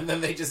them, and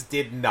then they just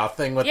did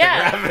nothing with the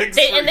graphics.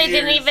 They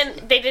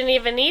didn't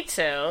even need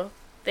to.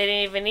 They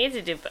didn't even need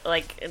to do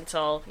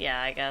until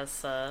I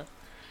guess a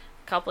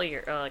couple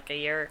years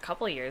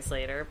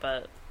later,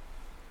 but.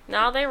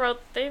 No, they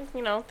wrote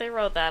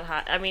that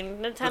high. I mean,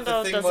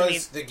 Nintendo doesn't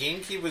need... The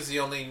GameCube was the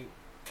only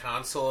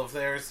console of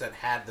theirs that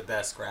had the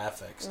best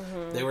graphics.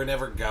 Mm-hmm. They were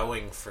never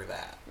going for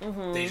that.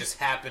 Mm-hmm. They just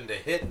happened to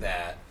hit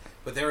that,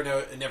 but they were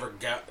never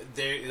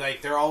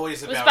they're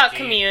always about, about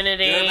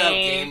community. They're about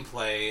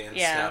gameplay and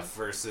stuff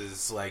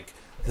versus like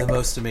the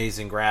most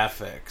amazing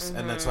graphics,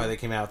 and that's why they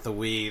came out with the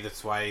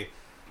Wii.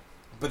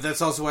 But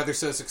that's also why they're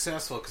so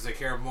successful, because they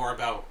care more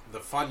about the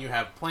fun you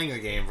have playing the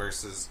game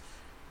versus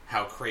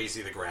how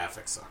crazy the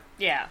graphics are.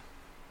 Yeah.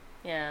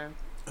 Yeah.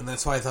 And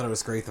that's why I thought it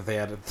was great that they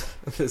added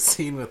the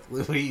scene with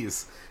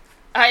Louise.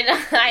 I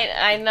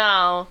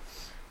know.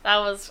 That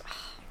was...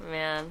 Oh,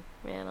 man.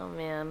 Oh,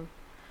 man.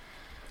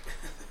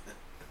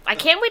 I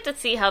can't wait to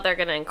see how they're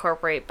going to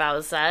incorporate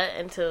Bowsette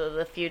into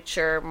the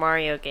future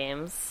Mario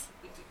games.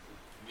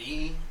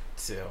 Me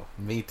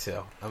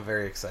too. I'm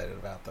very excited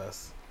about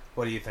this.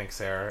 What do you think,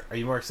 Sarah? Are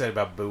you more excited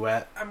about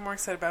Booette? I'm more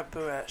excited about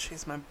Booette.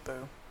 She's my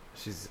boo.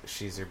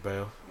 She's your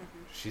boo.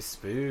 She's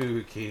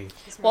spooky.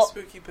 She's my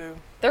spooky boo.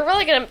 They're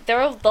really gonna.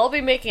 They'll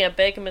be making a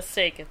big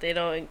mistake if they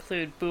don't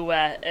include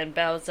Booette and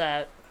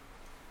Bowsette.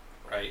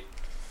 Right.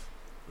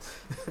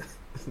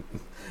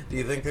 Do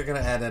you think they're gonna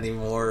add any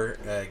more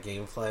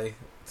gameplay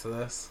to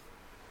this?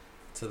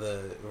 To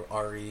the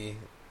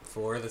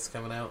RE4 that's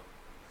coming out?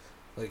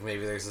 Like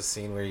maybe there's a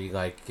scene where you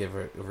like give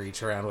a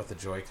reach around with the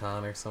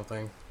Joy-Con or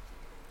something.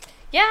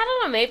 Yeah, I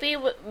don't know.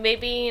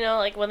 Maybe you know,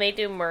 like when they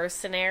do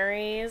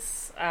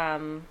Mercenaries,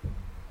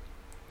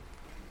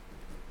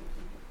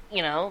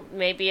 you know,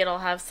 maybe it'll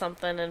have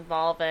something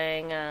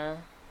involving, you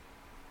know,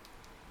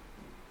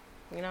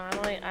 I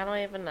don't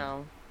even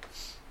know.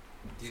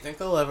 Do you think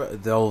they'll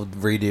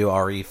redo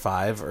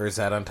RE5, or is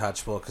that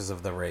untouchable because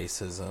of the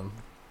racism?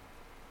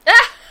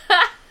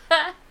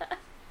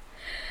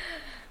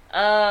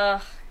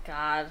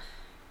 God.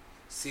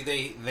 See,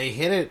 they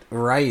hit it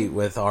right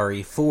with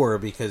RE4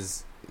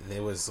 because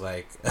it was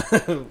like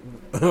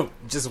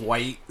just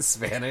white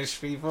Spanish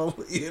people,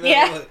 you know?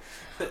 Yeah.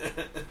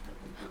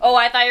 Oh,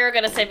 I thought you were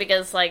gonna say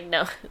because, like,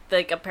 no,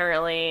 like,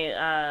 apparently,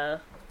 I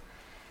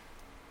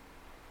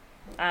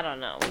don't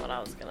know what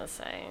I was gonna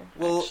say.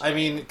 Well, actually. I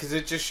mean, because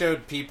it just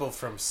showed people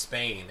from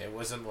Spain. It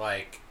wasn't,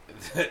 like,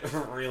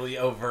 really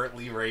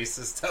overtly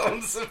racist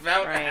tones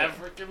about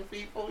African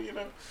people, you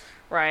know?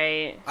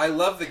 Right. I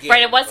love the game.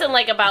 Right, it wasn't,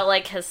 like, about,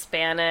 like,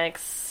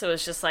 Hispanics. It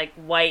was just, like,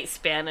 white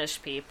Spanish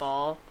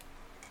people.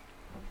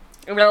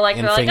 And they're like,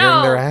 fingering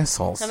oh. their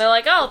assholes. And they're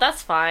like, oh,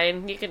 that's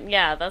fine. You can,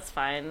 yeah, that's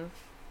fine.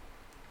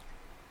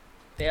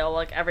 They all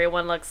look,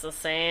 everyone looks the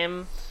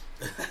same.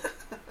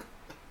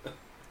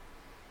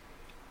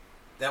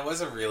 That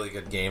was a really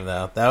good game,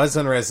 though. That was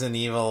when Resident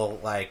Evil,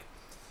 like,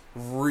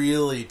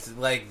 really,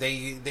 like,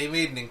 they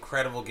made an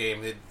incredible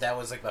game. That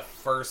was, like, the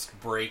first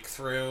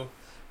breakthrough,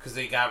 because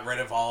they got rid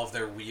of all of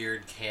their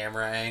weird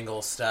camera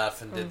angle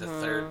stuff and did the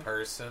third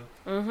person.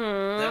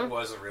 Mm-hmm. That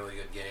was a really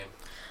good game.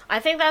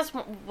 I think that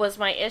was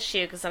my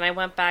issue, because then I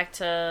went back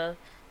to...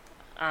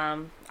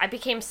 I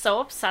became so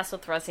obsessed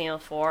with Resident Evil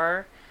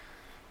 4.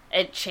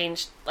 It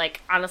changed,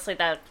 like, honestly,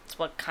 that's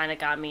what kind of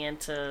got me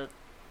into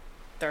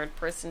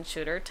third-person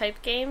shooter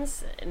type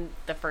games in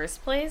the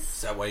first place.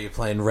 Is that why you're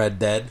playing Red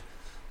Dead?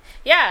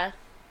 Yeah.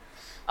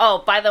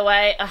 Oh, by the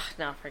way,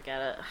 no, forget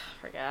it.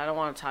 Forget it. I don't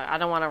want to talk. I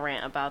don't want to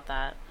rant about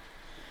that.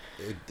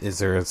 Is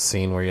there a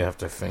scene where you have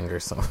to finger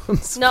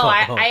someone's No,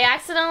 phone? I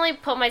accidentally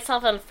put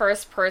myself in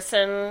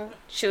first-person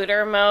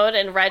shooter mode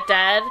in Red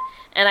Dead,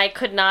 and I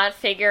could not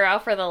figure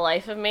out for the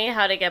life of me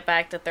how to get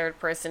back to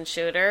third-person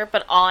shooter,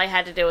 but all I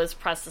had to do was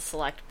press the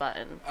select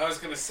button. I was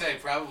going to say,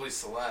 probably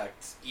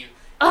select. Even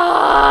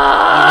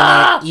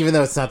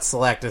though it's not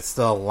select, it's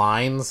still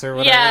lines or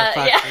whatever the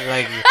fuck. Yeah.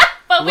 Like,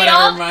 but we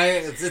whatever all...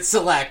 it's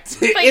select.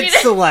 It's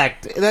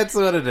select. That's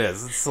what it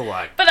is. It's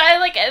select. But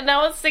and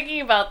I was thinking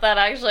about that,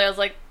 actually. I was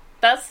like,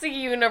 that's the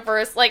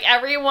universe. Like,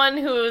 everyone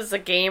who's a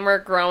gamer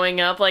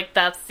growing up, like,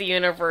 that's the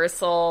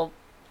universal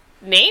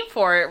name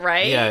for it,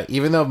 right? Yeah,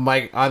 even though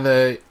on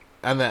the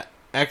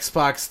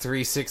Xbox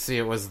 360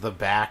 it was the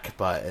back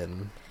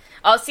button.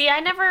 Oh, see,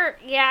 I never...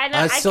 Yeah,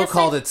 I still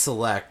called it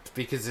select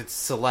because it's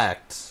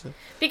select.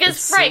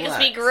 Because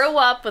we grew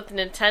up with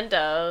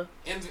Nintendo.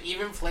 And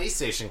even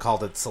PlayStation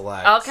called it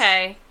select.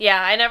 Okay.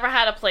 Yeah, I never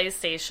had a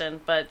PlayStation,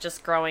 but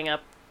just growing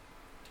up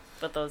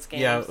with those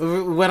games. Yeah,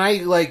 when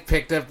I,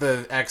 picked up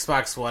the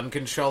Xbox One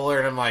controller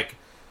and I'm like,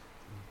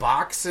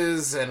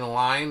 boxes and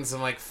lines,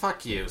 I'm like,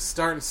 fuck you,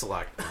 start and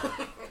select.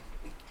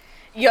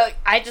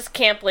 I just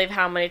can't believe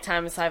how many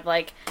times I've,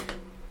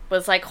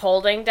 was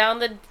holding down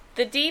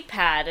the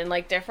D-pad in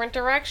different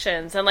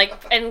directions and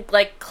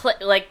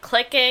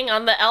clicking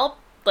on the L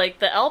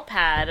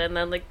pad and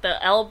then the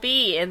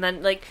LB and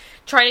then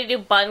trying to do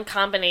button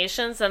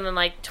combinations and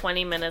then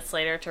 20 minutes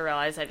later to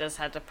realize I just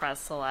had to press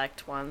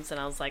select once and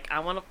I was like, I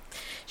want to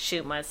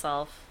shoot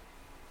myself.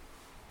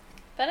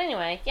 But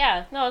anyway,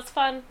 yeah, no, it's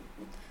fun.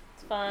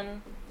 It's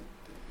fun.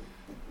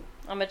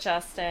 I'm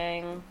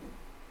adjusting.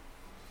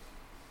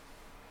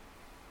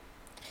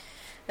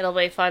 It'll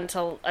be fun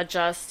to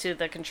adjust to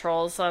the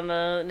controls on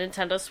the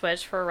Nintendo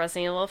Switch for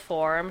Resident Evil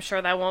 4. I'm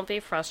sure that won't be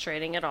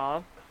frustrating at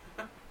all.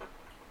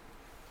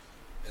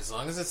 As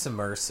long as it's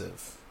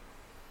immersive.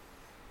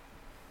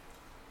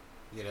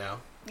 You know?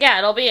 Yeah,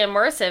 it'll be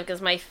immersive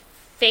because my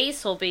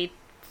face will be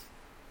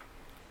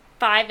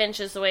 5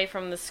 inches away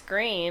from the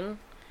screen.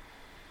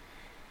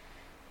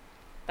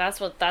 That's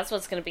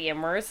what's going to be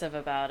immersive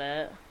about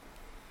it.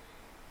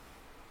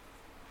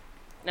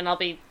 And I'll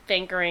be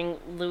fingering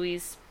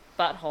Louis'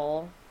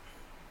 butthole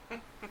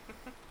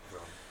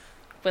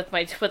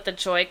with the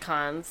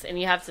Joy-Cons, and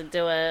you have to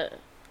do it,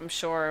 I'm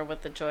sure,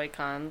 with the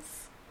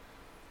Joy-Cons.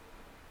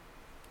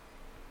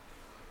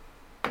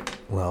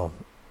 Well,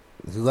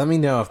 let me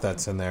know if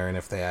that's in there and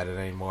if they added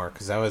any more,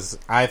 because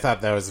I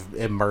thought that was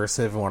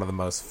immersive, one of the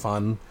most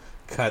fun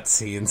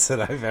cutscenes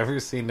that I've ever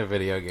seen in a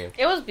video game.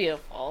 It was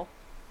beautiful.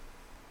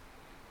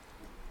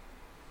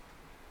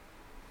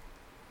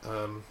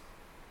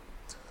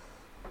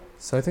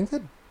 So I think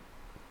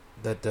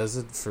that does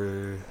it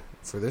for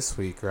this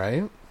week,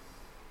 right?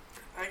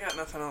 I got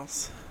nothing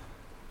else.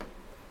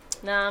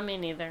 Nah, me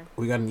neither.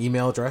 We got an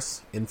email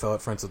address,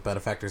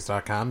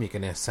 info@friendswithbenefactors.com. You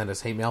can send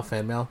us hate mail,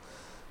 fan mail,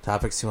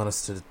 topics you want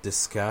us to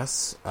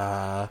discuss.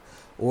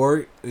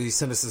 Or you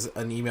send us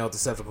an email at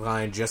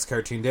Decepticon, Just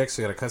Cartoon Dick.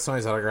 So you got a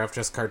customized autograph,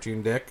 Just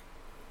Cartoon Dick,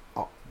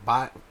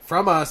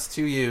 from us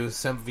to you,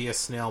 sent via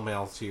snail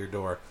mail to your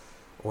door.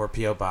 Or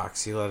P.O.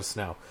 Box. You let us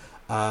know.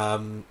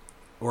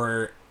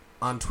 We're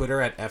on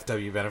Twitter at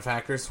FW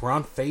Benefactors. We're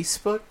on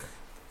Facebook,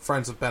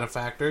 Friends with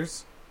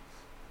Benefactors.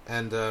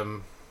 And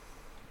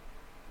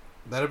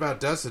that about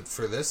does it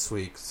for this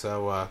week.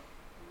 So, what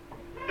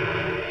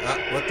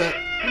the?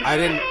 I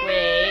didn't.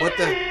 Wait. What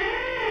the?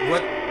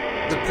 What?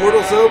 The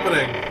portal's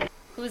opening.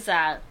 Who's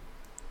that?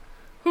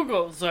 Who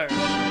goes there?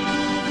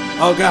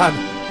 Oh, God.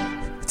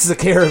 It's a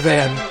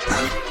caravan.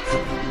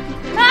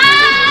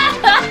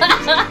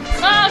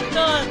 Oh,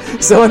 God.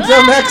 So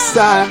until next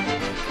time,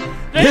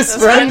 this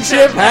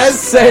friendship has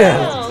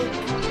sailed.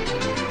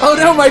 Oh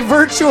no, my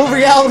virtual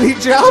reality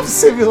job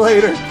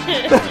simulator.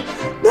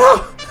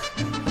 No.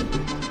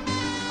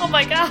 Oh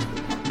my God.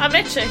 I'm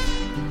itching.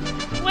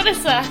 What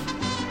is that?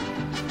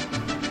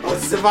 Oh,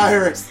 it's the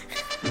virus.